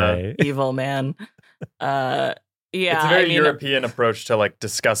to Yeah. say? evil man. Yeah, It's a very I mean, European approach to like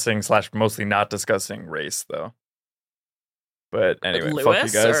discussing / mostly not discussing race, though. But anyway, fuck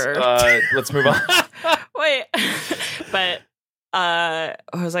Lewis, you guys. or- Let's move on. Wait, but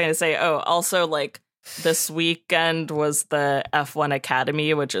what was I going to say? Oh, also, like this weekend was the F1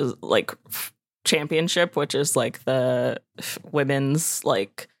 Academy, which is like championship, which is like the women's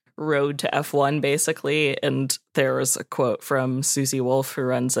like road to F1, basically. And there was a quote from Susie Wolf, who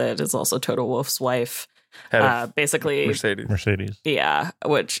runs it, is also Toto Wolff's wife. Head of Basically, Mercedes. yeah,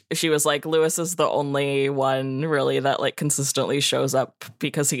 which she was like, Lewis is the only one really that like consistently shows up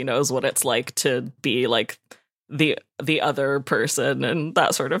because he knows what it's like to be like the other person and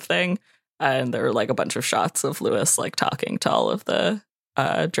that sort of thing. And there were like a bunch of shots of Lewis like talking to all of the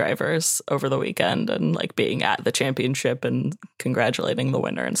drivers over the weekend and like being at the championship and congratulating the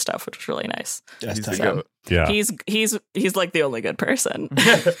winner and stuff, which was really nice. That's He's tight. the goat. Yeah. He's like the only good person.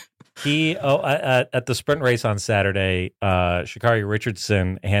 At the sprint race on Saturday, Sha'Carri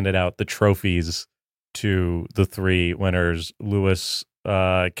Richardson handed out the trophies to the three winners. Lewis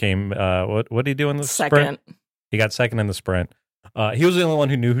came. What did he do in the Second. sprint? He got second in the sprint. He was the only one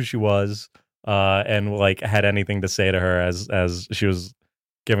who knew who she was, and like had anything to say to her as she was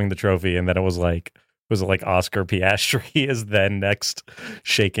giving the trophy. And then it was like Oscar Piastri is then next,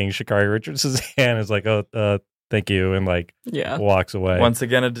 shaking Sha'Carri Richardson's hand. It's like, oh, thank you, and like Yeah. walks away. Once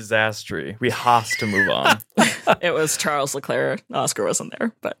again, a disaster. We has to move on. It was Charles Leclerc. Oscar wasn't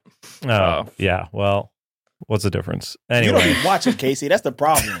there, but Oh, yeah. Well, what's the difference? You don't Anyway, be watching, Casey. That's the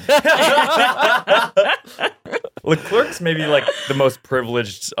problem. Leclerc's maybe like the most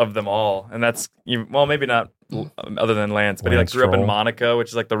privileged of them all, and that's well, maybe not other than Lance, but Lance he like grew up in Stroll. Monaco, which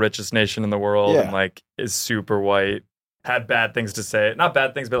is like the richest nation in the world, Yeah. and like is super white. Had bad things to say, not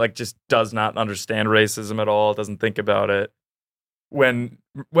bad things, but like just does not understand racism at all. Doesn't think about it. When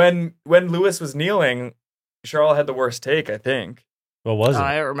Lewis was kneeling, Charles had the worst take, I think. what was it?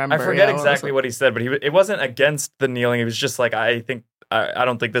 I remember. I forget yeah, exactly what he said, but it wasn't against the kneeling. He was just like, I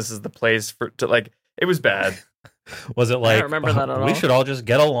don't think this is the place to like. It was bad. Was it like, don't remember that at we all. should all just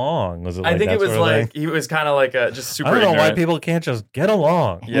get along? Was it like I think that it was sort of thing? like he was kind of like a just super. I don't know why ignorant. people can't just get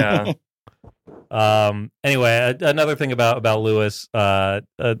along. Yeah, Anyway, another thing about Lewis,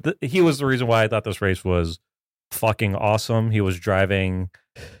 he was the reason why I thought this race was fucking awesome. He was driving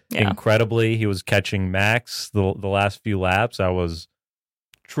Yeah. incredibly. He was catching Max the last few laps. I was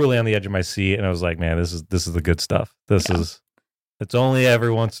truly on the edge of my seat, and I was like, man, this is the good stuff. It's only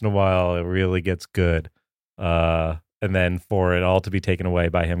every once in a while it really gets good. and then for it all to be taken away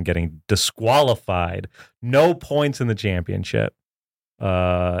by him getting disqualified, no points in the championship,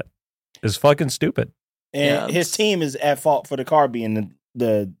 is fucking stupid. And his team is at fault for the car being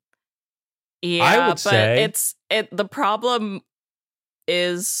the Yeah, I would say the problem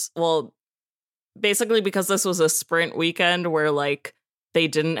is, well, basically because this was a sprint weekend where like they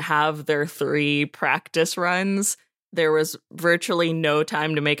didn't have their 3 practice runs, there was virtually no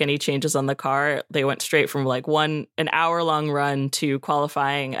time to make any changes on the car. They went straight from like an hour-long run to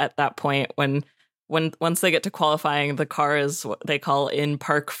qualifying. At that point, when once they get to qualifying, the car is what they call in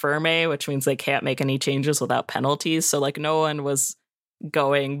parc ferme, which means they can't make any changes without penalties. So like no one was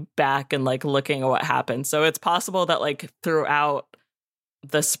going back and like looking at what happened. So it's possible that like throughout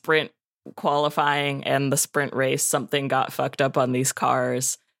the sprint qualifying and the sprint race, something got fucked up on these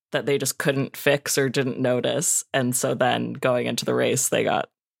cars that they just couldn't fix or didn't notice, and so then going into the race they got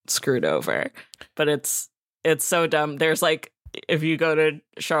screwed over. But it's so dumb. There's like, if you go to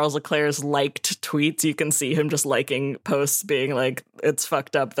Charles Leclerc's liked tweets, you can see him just liking posts being like, it's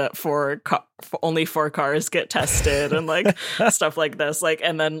fucked up that only 4 cars get tested and like stuff like this. Like,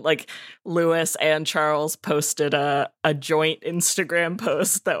 and then like Lewis and Charles posted a joint Instagram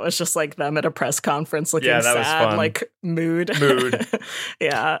post that was just like them at a press conference looking that was sad, fun. like mood. Did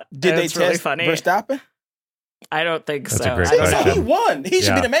Yeah. they it's test really funny. Verstappen? I don't think That's so. a great See, question. so he won. He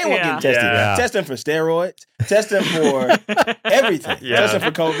should be the main one getting tested. Yeah. Testing for steroids, testing for everything, Yeah. testing for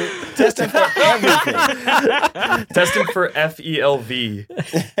COVID, testing for everything. Testing for FELV,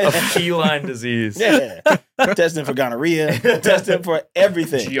 a feline disease. Yeah, testing for gonorrhea, testing for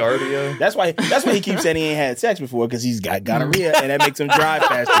everything. Giardia. That's why he keeps saying he ain't had sex before, because he's got gonorrhea, and that makes him drive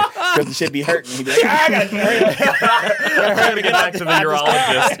faster because the shit be hurting. He be like, I gotta hurry up. Gotta get back to the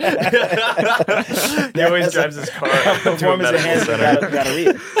urologist. He always drives his car to a Performance medical enhancing center.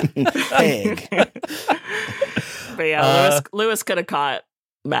 gonorrhea. Egg. But yeah, Lewis could have caught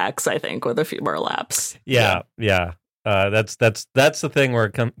Max, I think, with a few more laps. Yeah. That's the thing where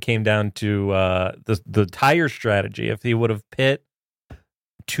it came down to the tire strategy. If he would have pit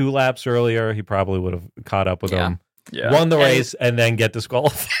 2 laps earlier, he probably would have caught up with him, won the race, and then get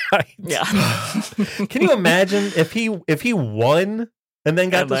disqualified. Yeah. Can you imagine if he won and then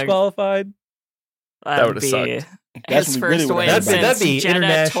got And, like, disqualified? That would've sucked. That's His what we really first would've win had. since That'd be Jeddah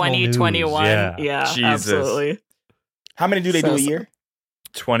international 2021. news, Yeah, Jesus. absolutely. How many do they do a year?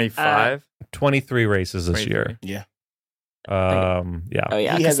 25. 23 races this year. Yeah. Yeah. Oh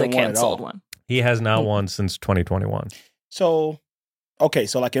yeah, He because they hasn't won at canceled all. one. He has not won since 2021. So, okay,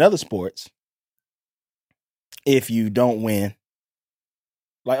 so like in other sports, if you don't win,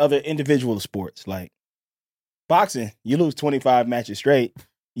 like other individual sports, like boxing, you lose 25 matches straight,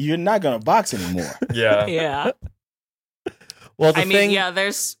 you're not going to box anymore. Yeah. Yeah, Well, the I mean, thing, yeah.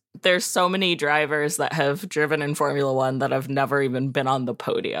 There's so many drivers that have driven in Formula One that have never even been on the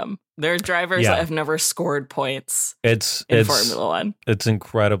podium. There's drivers Yeah. that have never scored points it's in Formula One. it's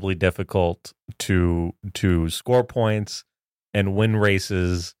incredibly difficult to score points and win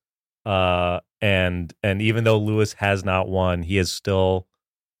races. And even though Lewis has not won, he is still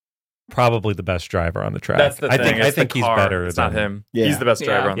probably the best driver on the track. That's the thing. I think he's better. It's than not him. Yeah. He's the best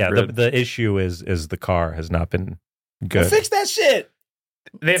driver on the Yeah, grid. the issue is the car has not been Well, good. fix that shit.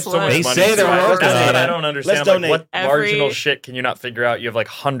 They have so much They money. say they're That's working what on I it. don't understand. Let's Like, donate. what Every- marginal shit can you not figure out? You have like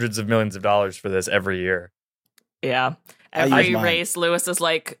hundreds of millions of dollars for this every year. Yeah, I use every mine. race, Lewis is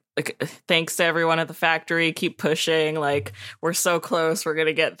like, thanks to everyone at the factory. Keep pushing. Like, we're so close. We're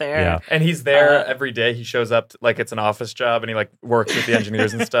gonna get there. Yeah. And he's there every day. He shows up like it's an office job and he like works with the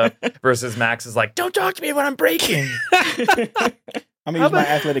engineers and stuff. Versus Max is like, don't talk to me when I'm braking. I'm going to use my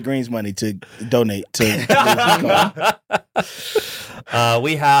Athletic Greens money to donate to Lewis's car.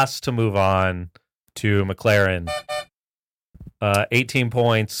 We has to move on to McLaren. 18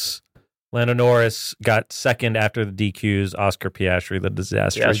 points. Lando Norris got second after the DQs. Oscar Piastri, the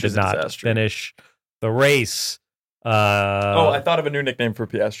disaster, Piastri's did a not disaster. finish the race. I thought of a new nickname for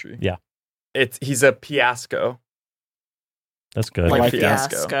Piastri. Yeah. He's a Piasco. That's good. Like Like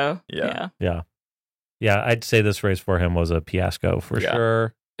fiasco. fiasco. Yeah. Yeah, I'd say this race for him was a fiasco for Yeah.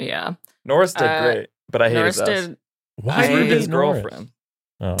 sure. Yeah. Norris did great, but I hated Norris us. did. Why He do you ruined his hate Norris? girlfriend.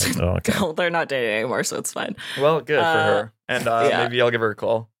 Oh, okay. Well, they're not dating anymore, so it's fine. Well, good for her. And yeah. maybe I'll give her a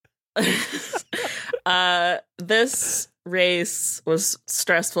call. This race was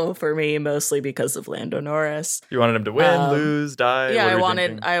stressful for me mostly because of Lando Norris. You wanted him to win, Um, lose, die? Yeah, What are we I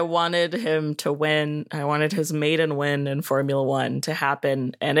thinking? wanted him to win. I wanted his maiden win in Formula One to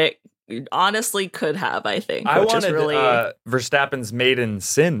happen, and it honestly could have. I think, I which wanted is really Verstappen's maiden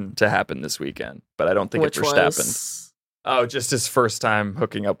sin to happen this weekend, but I don't think which it Verstappen. was Oh, just his first time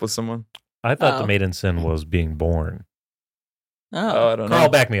hooking up with someone. I thought the Oh. maiden sin was being born. I don't Carl, know.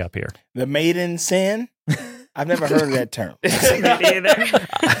 back me up here. The maiden sin? I've never heard of that term. Me either.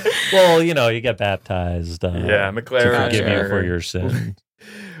 Well, you get baptized. Yeah, to McLaren. forgive you Sure. for your sin.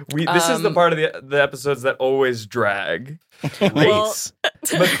 This is the part of the episodes that always drag. Well- Race.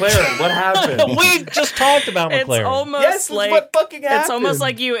 McLaren, what happened? We just talked about It's McLaren. almost Yes, like what fucking happened? it's almost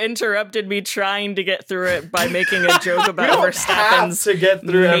like you interrupted me trying to get through it by making a joke we about don't have Verstappen's. to get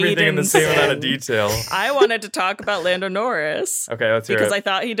through everything in the maiden same amount of sin. detail. I wanted to talk about Lando Norris Okay, let's hear because it. I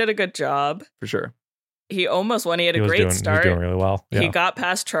thought he did a good job. For sure. He almost won. He had a He was great doing, He start. was doing really well. Yeah. He got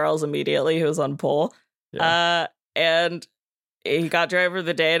past Charles immediately, who was on pole. Yeah. And he got driver of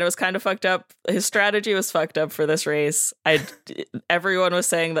the day, and it was kind of fucked up. His strategy was fucked up for this race. Everyone was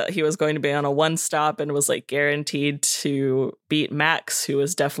saying that he was going to be on a 1-stop and was like guaranteed to beat Max, who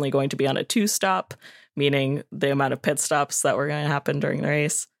was definitely going to be on a 2-stop, meaning the amount of pit stops that were going to happen during the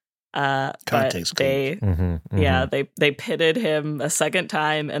race. But Context they, yeah, they pitted him a second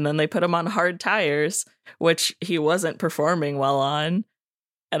time, and then they put him on hard tires, which he wasn't performing well on.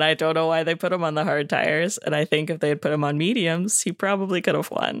 And I don't know why they put him on the hard tires. And I think if they had put him on mediums, he probably could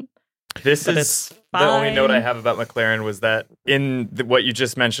have won. This But is it's the only fine. note I have about McLaren was that in what you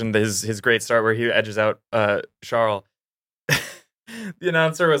just mentioned, his great start where he edges out Charles, the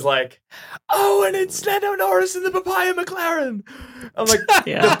announcer was like, "Oh, and it's Lando Norris in the papaya McLaren." I'm like,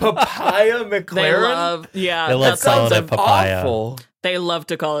 Yeah. the papaya McLaren? They love, yeah, They love that sounds calling it papaya. Awful. They love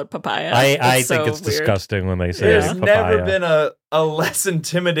to call it papaya. I think so it's weird. disgusting when they say There's papaya. never been a less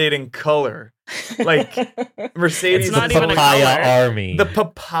intimidating color. Like, Mercedes It's not is even a papaya color. army. the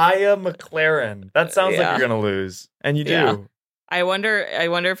papaya McLaren. That sounds Yeah. like you're gonna lose, and you do. Yeah. I wonder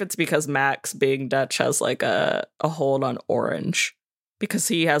if it's because Max, being Dutch, has like a hold on orange, because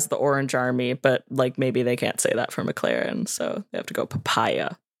he has the orange army, but like maybe they can't say that for McLaren, so they have to go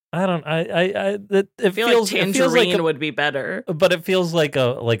papaya. I don't. It I feel feels. like It feels tangerine like would be better. but it feels like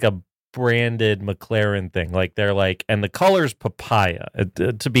a branded McLaren thing. Like they're like, and the color's papaya.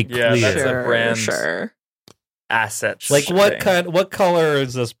 To be Yeah, clear, that's a brand. Sure. Assets. like what thing. what color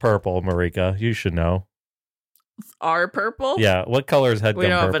is this purple, Marika? You should know. Our purple? Yeah, what color is We headgum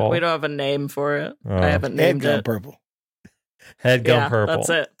don't purple? have we don't have a name for it. Oh. I haven't named Headgum it. purple. Headgum Yeah, purple. that's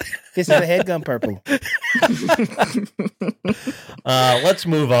it. This is a headgum purple. Let's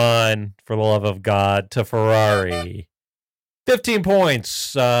move on, for the love of God, to Ferrari. 15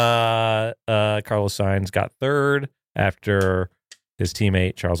 points. Carlos Sainz got third after his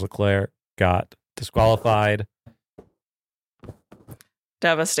teammate Charles Leclerc got disqualified.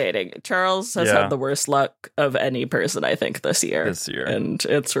 Devastating. Charles has Yeah. had the worst luck of any person, I think, this year. And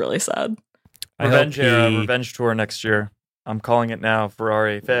it's really sad. I hope Revenge era, he- revenge tour next year. I'm calling it now.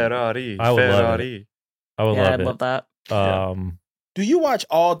 Ferrari. I would love Ferrari. I would Yeah, love I'd it. love that. Do you watch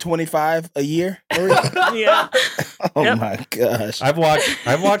all 25 a year? Maria? Yeah. Oh Yep. my gosh. I've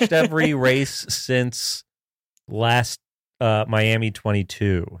watched every race since last Miami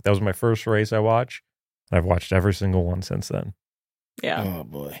 22. That was my first race I watched. I've watched every single one since then. Yeah. Oh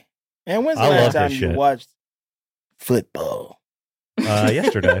boy. And when's the I love last time this you shit. watched football?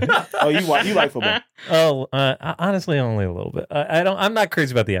 Yesterday. Oh, you like football? Oh, honestly, only a little bit. I'm not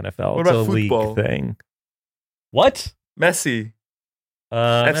crazy about the NFL. What It's about a league football? thing. What? Messi.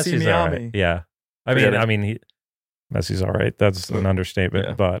 Messi's Miami. all right. Yeah. Forget it. Messi's all right. That's an understatement,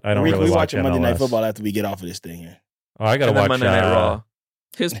 Yeah. but I don't we really watch watching Monday Night MLS. Football after we get off of this thing here. Oh, I gotta And then watch Monday Night Raw.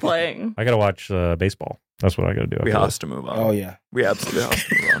 Who's playing? I gotta watch baseball. That's what I gotta do. We after have this. to move on. Oh yeah. We absolutely have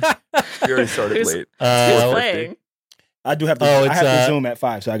to move on. We already started Who's- late. Who's Uh, playing? I do have to. Oh, I it's, have to Zoom at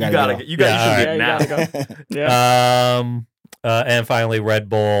 5, so I You gotta. gotta go. get. You guys Yeah, should all get right. now. You gotta Yeah. And finally, Red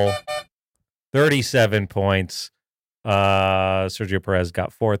Bull, 37 points. Sergio Perez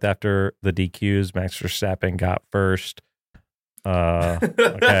got fourth after the DQs. Max Verstappen got first.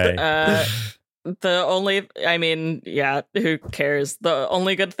 Okay. The only, who cares? The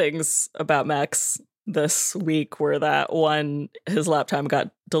only good things about Max this week were that one, his lap time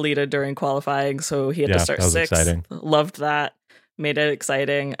got deleted during qualifying, so he had Yeah, to start that was sixth. exciting. Loved that. Made it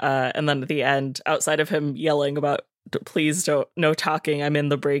exciting. And then at the end, outside of him yelling about please don't, no talking, I'm in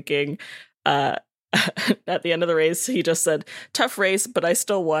the braking, at the end of the race, he just said, tough race, but I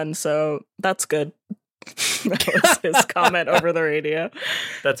still won, so that's good. That was his comment over the radio.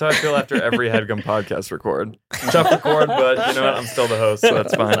 That's how I feel after every Headgum podcast record. Tough record, but you know what? I'm still the host, so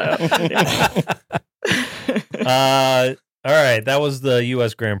that's fine. All right, that was the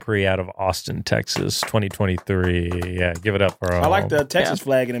U.S. Grand Prix out of Austin, Texas, 2023. Yeah, give it up for all. I like the Texas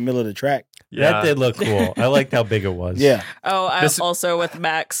flag in the middle of the track. That did look cool. I liked how big it was. Yeah. Oh, also with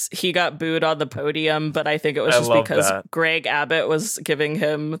Max, he got booed on the podium, but I think it was just because Greg Abbott was giving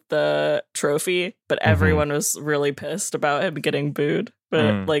him the trophy, but everyone was really pissed about him getting booed.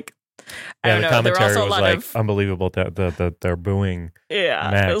 But like, I don't the know. There were commentary also a was lot like of unbelievable that they're booing.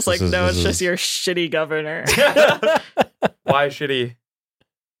 yeah. Max. It was like, This is just your shitty governor. Why shitty?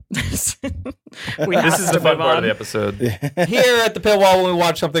 This This is the fun part of the episode. Here at the pit wall, when we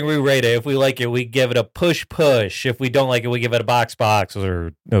watch something, we rate it. If we like it, we give it a push. If we don't like it, we give it a box.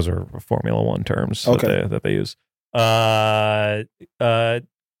 Those are Formula One terms that they use. I'm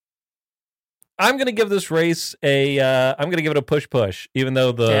gonna give this race I'm gonna give it a push. Even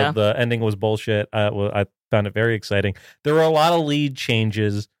though the ending was bullshit, I found it very exciting. There were a lot of lead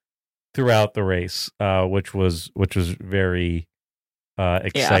changes throughout the race, which was very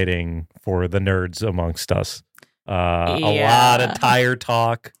exciting for the nerds amongst us. A lot of tire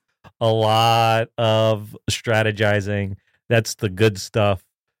talk, a lot of strategizing. That's the good stuff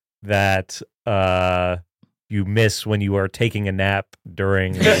that you miss when you are taking a nap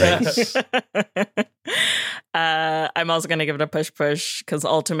during the race. I'm also going to give it a push because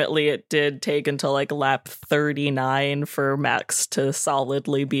ultimately it did take until like lap 39 for Max to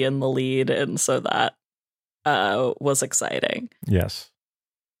solidly be in the lead. And so that was exciting. Yes.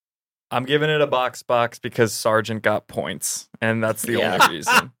 I'm giving it a box because Sargent got points, and that's the only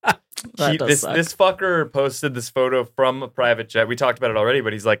reason. This fucker posted this photo from a private jet. We talked about it already,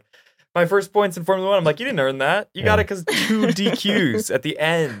 but he's like, my first points in Formula One. I'm like, you didn't earn that. You got it because 2 DQs at the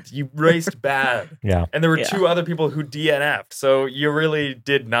end. You raced bad. Yeah. And there were 2 other people who DNF'd. So you really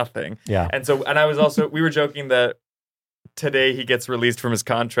did nothing. Yeah. And I was also, we were joking that today he gets released from his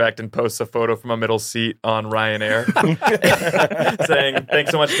contract and posts a photo from a middle seat on Ryanair saying,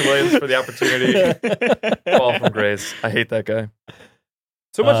 thanks so much to Williams for the opportunity. Fall from grace. I hate that guy.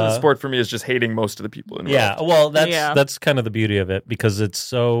 So much of the sport for me is just hating most of the people involved. Yeah, well, that's kind of the beauty of it because it's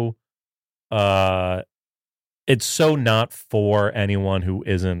so not for anyone who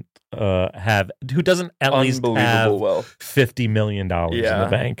isn't who doesn't at least have $50 million in the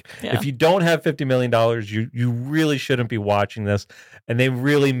bank. Yeah. If you don't have $50 million, you really shouldn't be watching this, and they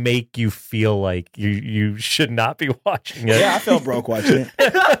really make you feel like you should not be watching it. Yeah, I felt broke watching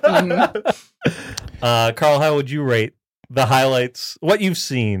it. Carl, how would you rate the highlights? What you've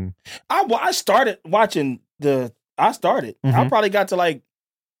seen? I started watching I probably got to like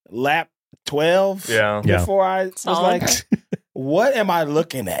lap 12 before I was like, what am I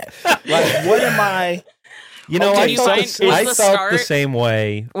looking at? Like, what am I? You know, I felt the same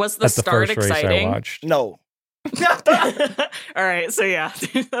way. Was the start exciting? I watched. No. All right, so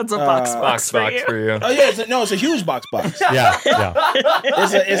that's a box for you. Oh yeah, it's a huge box. Yeah.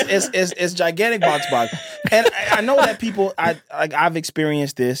 It's gigantic box, and I know that people. I've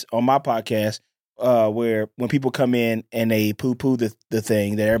experienced this on my podcast. Where when people come in and they poo-poo the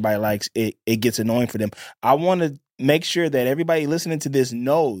thing that everybody likes, it gets annoying for them. I want to make sure that everybody listening to this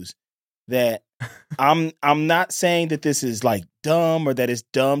knows that I'm not saying that this is like dumb or that it's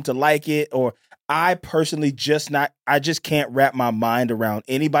dumb to like it, or I personally I just can't wrap my mind around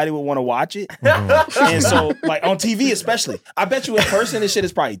anybody would want to watch it. And so, like on TV especially, I bet you in person this shit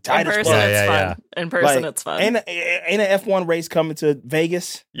is probably tight as fuck. It's fun. In person, it's fun. Ain't an F1 race coming to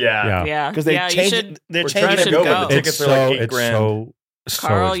Vegas? Yeah. Because they changed. They're changing to go, but the tickets are like $8,000.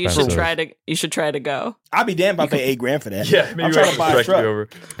 Carl, you should try to go. I'll be damned if I pay $8,000 for that. Yeah, maybe I'm trying to buy a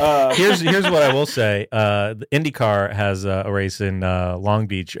truck. Here's what I will say. The IndyCar has a race in Long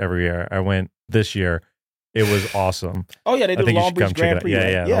Beach every year. I went this year. It was awesome. Oh yeah, they do the Long Beach Grand Prix.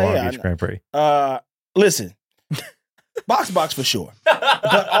 Yeah, the Long Beach Grand Prix. Listen, box for sure.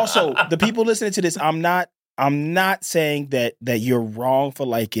 But also, the people listening to this, I'm not saying that you're wrong for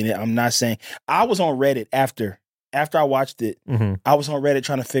liking it. I'm not saying. I was on Reddit after I watched it. Mm-hmm. I was on Reddit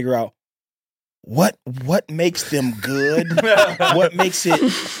trying to figure out what makes them good. What makes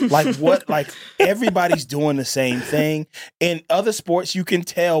it like everybody's doing the same thing. In other sports, you can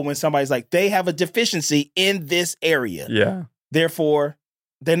tell when somebody's like they have a deficiency in this area. Yeah. Therefore,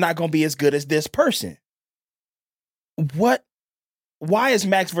 they're not going to be as good as this person. Why is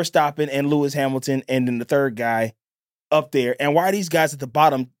Max Verstappen and Lewis Hamilton and then the third guy up there, and why are these guys at the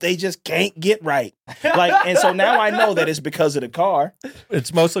bottom? They just can't get right. And so now I know that it's because of the car.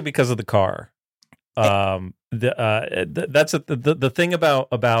 It's mostly because of the car. That's the thing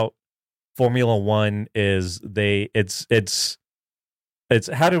about Formula One is it's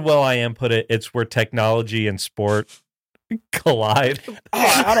how did Will.i.am put it? It's where technology and sport collide.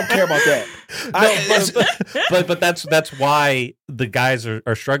 I don't care about that. But that's why the guys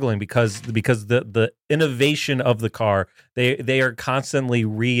are struggling because the innovation of the car, they are constantly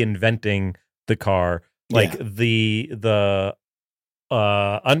reinventing the car. Like the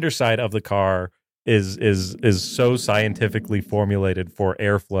underside of the car is so scientifically formulated for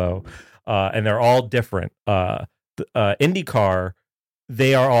airflow, and they're all different. IndyCar,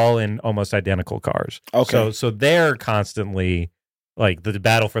 they are all in almost identical cars. Okay. So they're constantly like the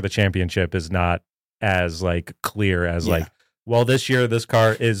battle for the championship is not as like clear as like, well, this year this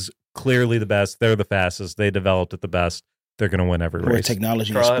car is clearly the best. They're the fastest. They developed it the best. They're going to win every Where race.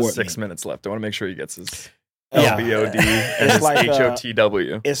 technology Carl and has sport 6 meet. minutes left. I want to make sure he gets his Yeah. LBOD and his like,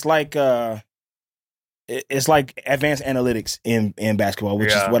 HOTW. It's like advanced analytics in basketball,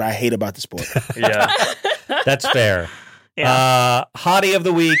 which is what I hate about the sport. Yeah. That's fair. Hottie of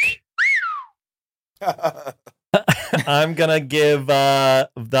the week. I'm gonna give the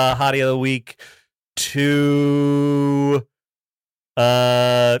hottie of the week to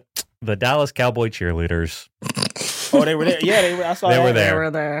the Dallas Cowboy cheerleaders. Oh, they were there. Yeah, they were. I saw They that. were there. They were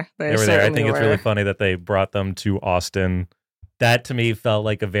there. They were there. I think it's really funny that they brought them to Austin. That to me felt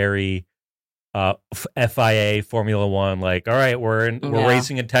like a very FIA Formula One. Like, all right, we're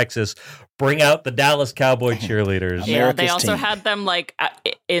racing in Texas. Bring out the Dallas Cowboy cheerleaders. Yeah, they America's also team. had them like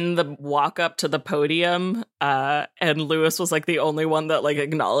in the walk up to the podium, and Lewis was like the only one that like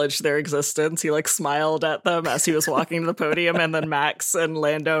acknowledged their existence. He like smiled at them as he was walking to the podium, and then Max and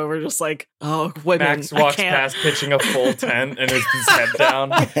Lando were just like, "Oh, women!" Max walks past pitching a full tent and his head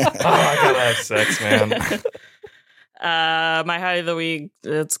down. Oh, I gotta have sex, man. My high of the week,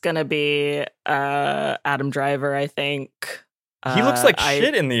 it's gonna be Adam Driver, I think. He looks like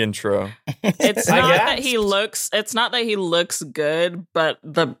shit in the intro. It's I not that gasped. he looks. It's not that he looks good, but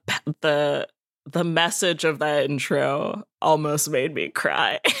the message of that intro almost made me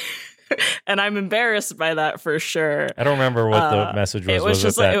cry, and I'm embarrassed by that for sure. I don't remember what the message was. It was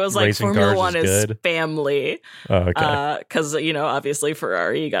just like, it was like racing Formula cars One is good? family. Oh, okay. Because obviously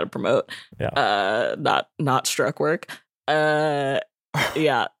Ferrari, you got to promote. Yeah. Not struck work. Yeah.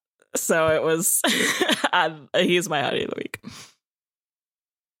 So it was. He's my hottie of the week.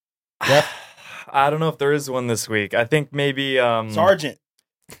 Yep. I don't know if there is one this week. I think maybe Sergeant.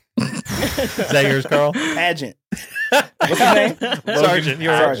 Is that yours, Carl? Pageant. What's his name? Sergeant.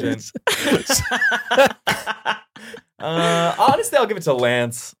 You're Sergeant. Honestly, I'll give it to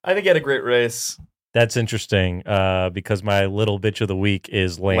Lance. I think he had a great race. That's interesting because my little bitch of the week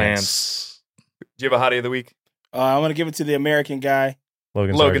is Lance. Do you have a hottie of the week? I'm going to give it to the American guy,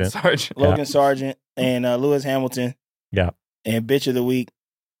 Logan Sargent. Sargent. Logan Sargent, and Lewis Hamilton. Yeah. And bitch of the week,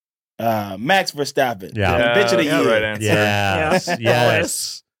 Max Verstappen. Yeah. The bitch of the year. Right answer. Yes. Yeah.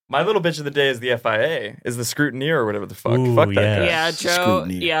 Yes. My little bitch of the day is the FIA, is the scrutineer or whatever the fuck. Ooh, Fuck that guy. Yeah,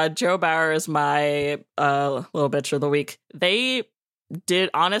 Scrutiny. Joe Bauer is my little bitch of the week. They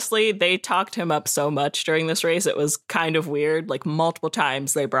talked him up so much during this race. It was kind of weird. Like multiple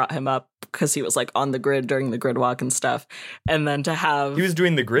times they brought him up because he was like on the grid during the grid walk and stuff. And then to have He was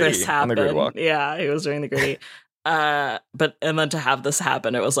doing the gritty this on happen. the grid walk. Yeah, he was doing the gritty. And then to have this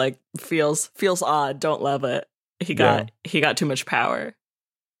happen, it was like feels odd. Don't love it. He got too much power.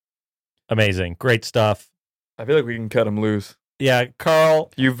 Amazing. Great stuff. I feel like we can cut him loose. Yeah,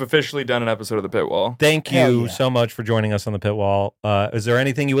 Carl, You've officially done an episode of The Pit Wall. thank Hell you yeah. so much for joining us on the Pit Wall. Is there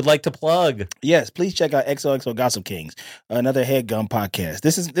anything you would like to plug? Yes, please check out XOXO Gossip Kings, another headgum podcast.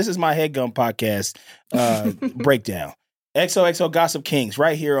 This is my headgum podcast breakdown. XOXO Gossip Kings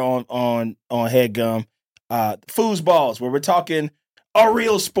right here on headgum. Foosballs, where we're talking a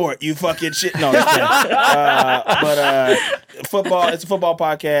real sport. You fucking shit. No, it's but football. It's a football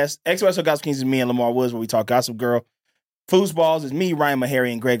podcast. XOXO Gossip Kings is me and Lamar Woods, where we talk Gossip Girl. Foosballs is me, Ryan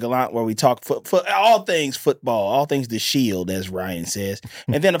Mahary, and Greg Gallant, where we talk all things football, all things the Shield, as Ryan says.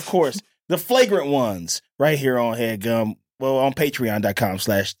 And then, of course, the Flagrant Ones right here on Headgum, well, on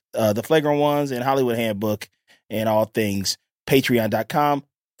patreon.com/the Flagrant Ones and Hollywood Handbook and all things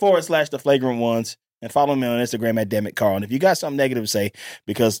patreon.com/the Flagrant Ones. And follow me on Instagram at Dammit Carl. And if you got something negative to say,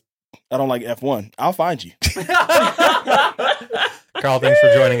 because I don't like F1, I'll find you. Carl, thanks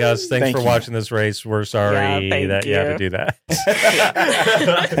for joining us. Thanks Thank for you. watching this race. We're sorry thank that you had to you. do that.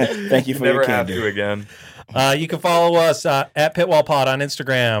 Thank you for Never your have candor. to again. You can follow us at PitwallPod on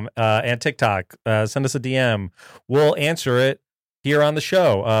Instagram and TikTok. Send us a DM. We'll answer it here on the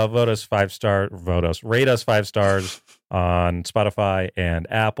show. Rate us 5 stars on Spotify and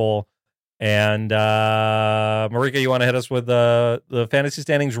Apple. And Marika, you want to hit us with the fantasy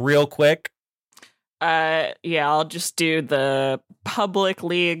standings real quick? I'll just do the public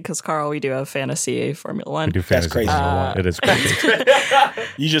league because Carl, we do have fantasy Formula One. We do fantasy crazy. Formula One. It is crazy.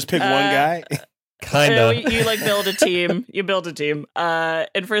 You just pick one guy? Kind of. You like build a team. You build a team.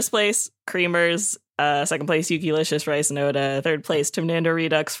 In first place, Creamers. Second place, Yuki-licious Rice Noda. Third place, Tim Nando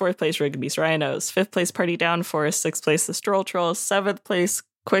Redux. Fourth place, Rigby's Rhinos. Fifth place, Party Downforce. Sixth place, The Stroll Trolls. Seventh place,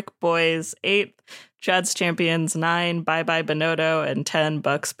 Quick Boys. Eighth, Chad's Champions. 9, Bye Bye Bonotto. And 10,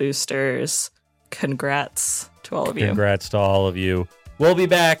 Bucks Boosters. Congrats to all of you. Congrats to all of you. We'll be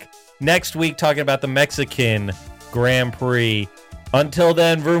back next week talking about the Mexican Grand Prix. Until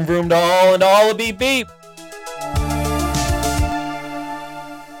then, vroom vroom to all and all a beep beep.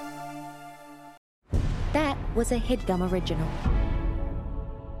 That was a HeadGum original.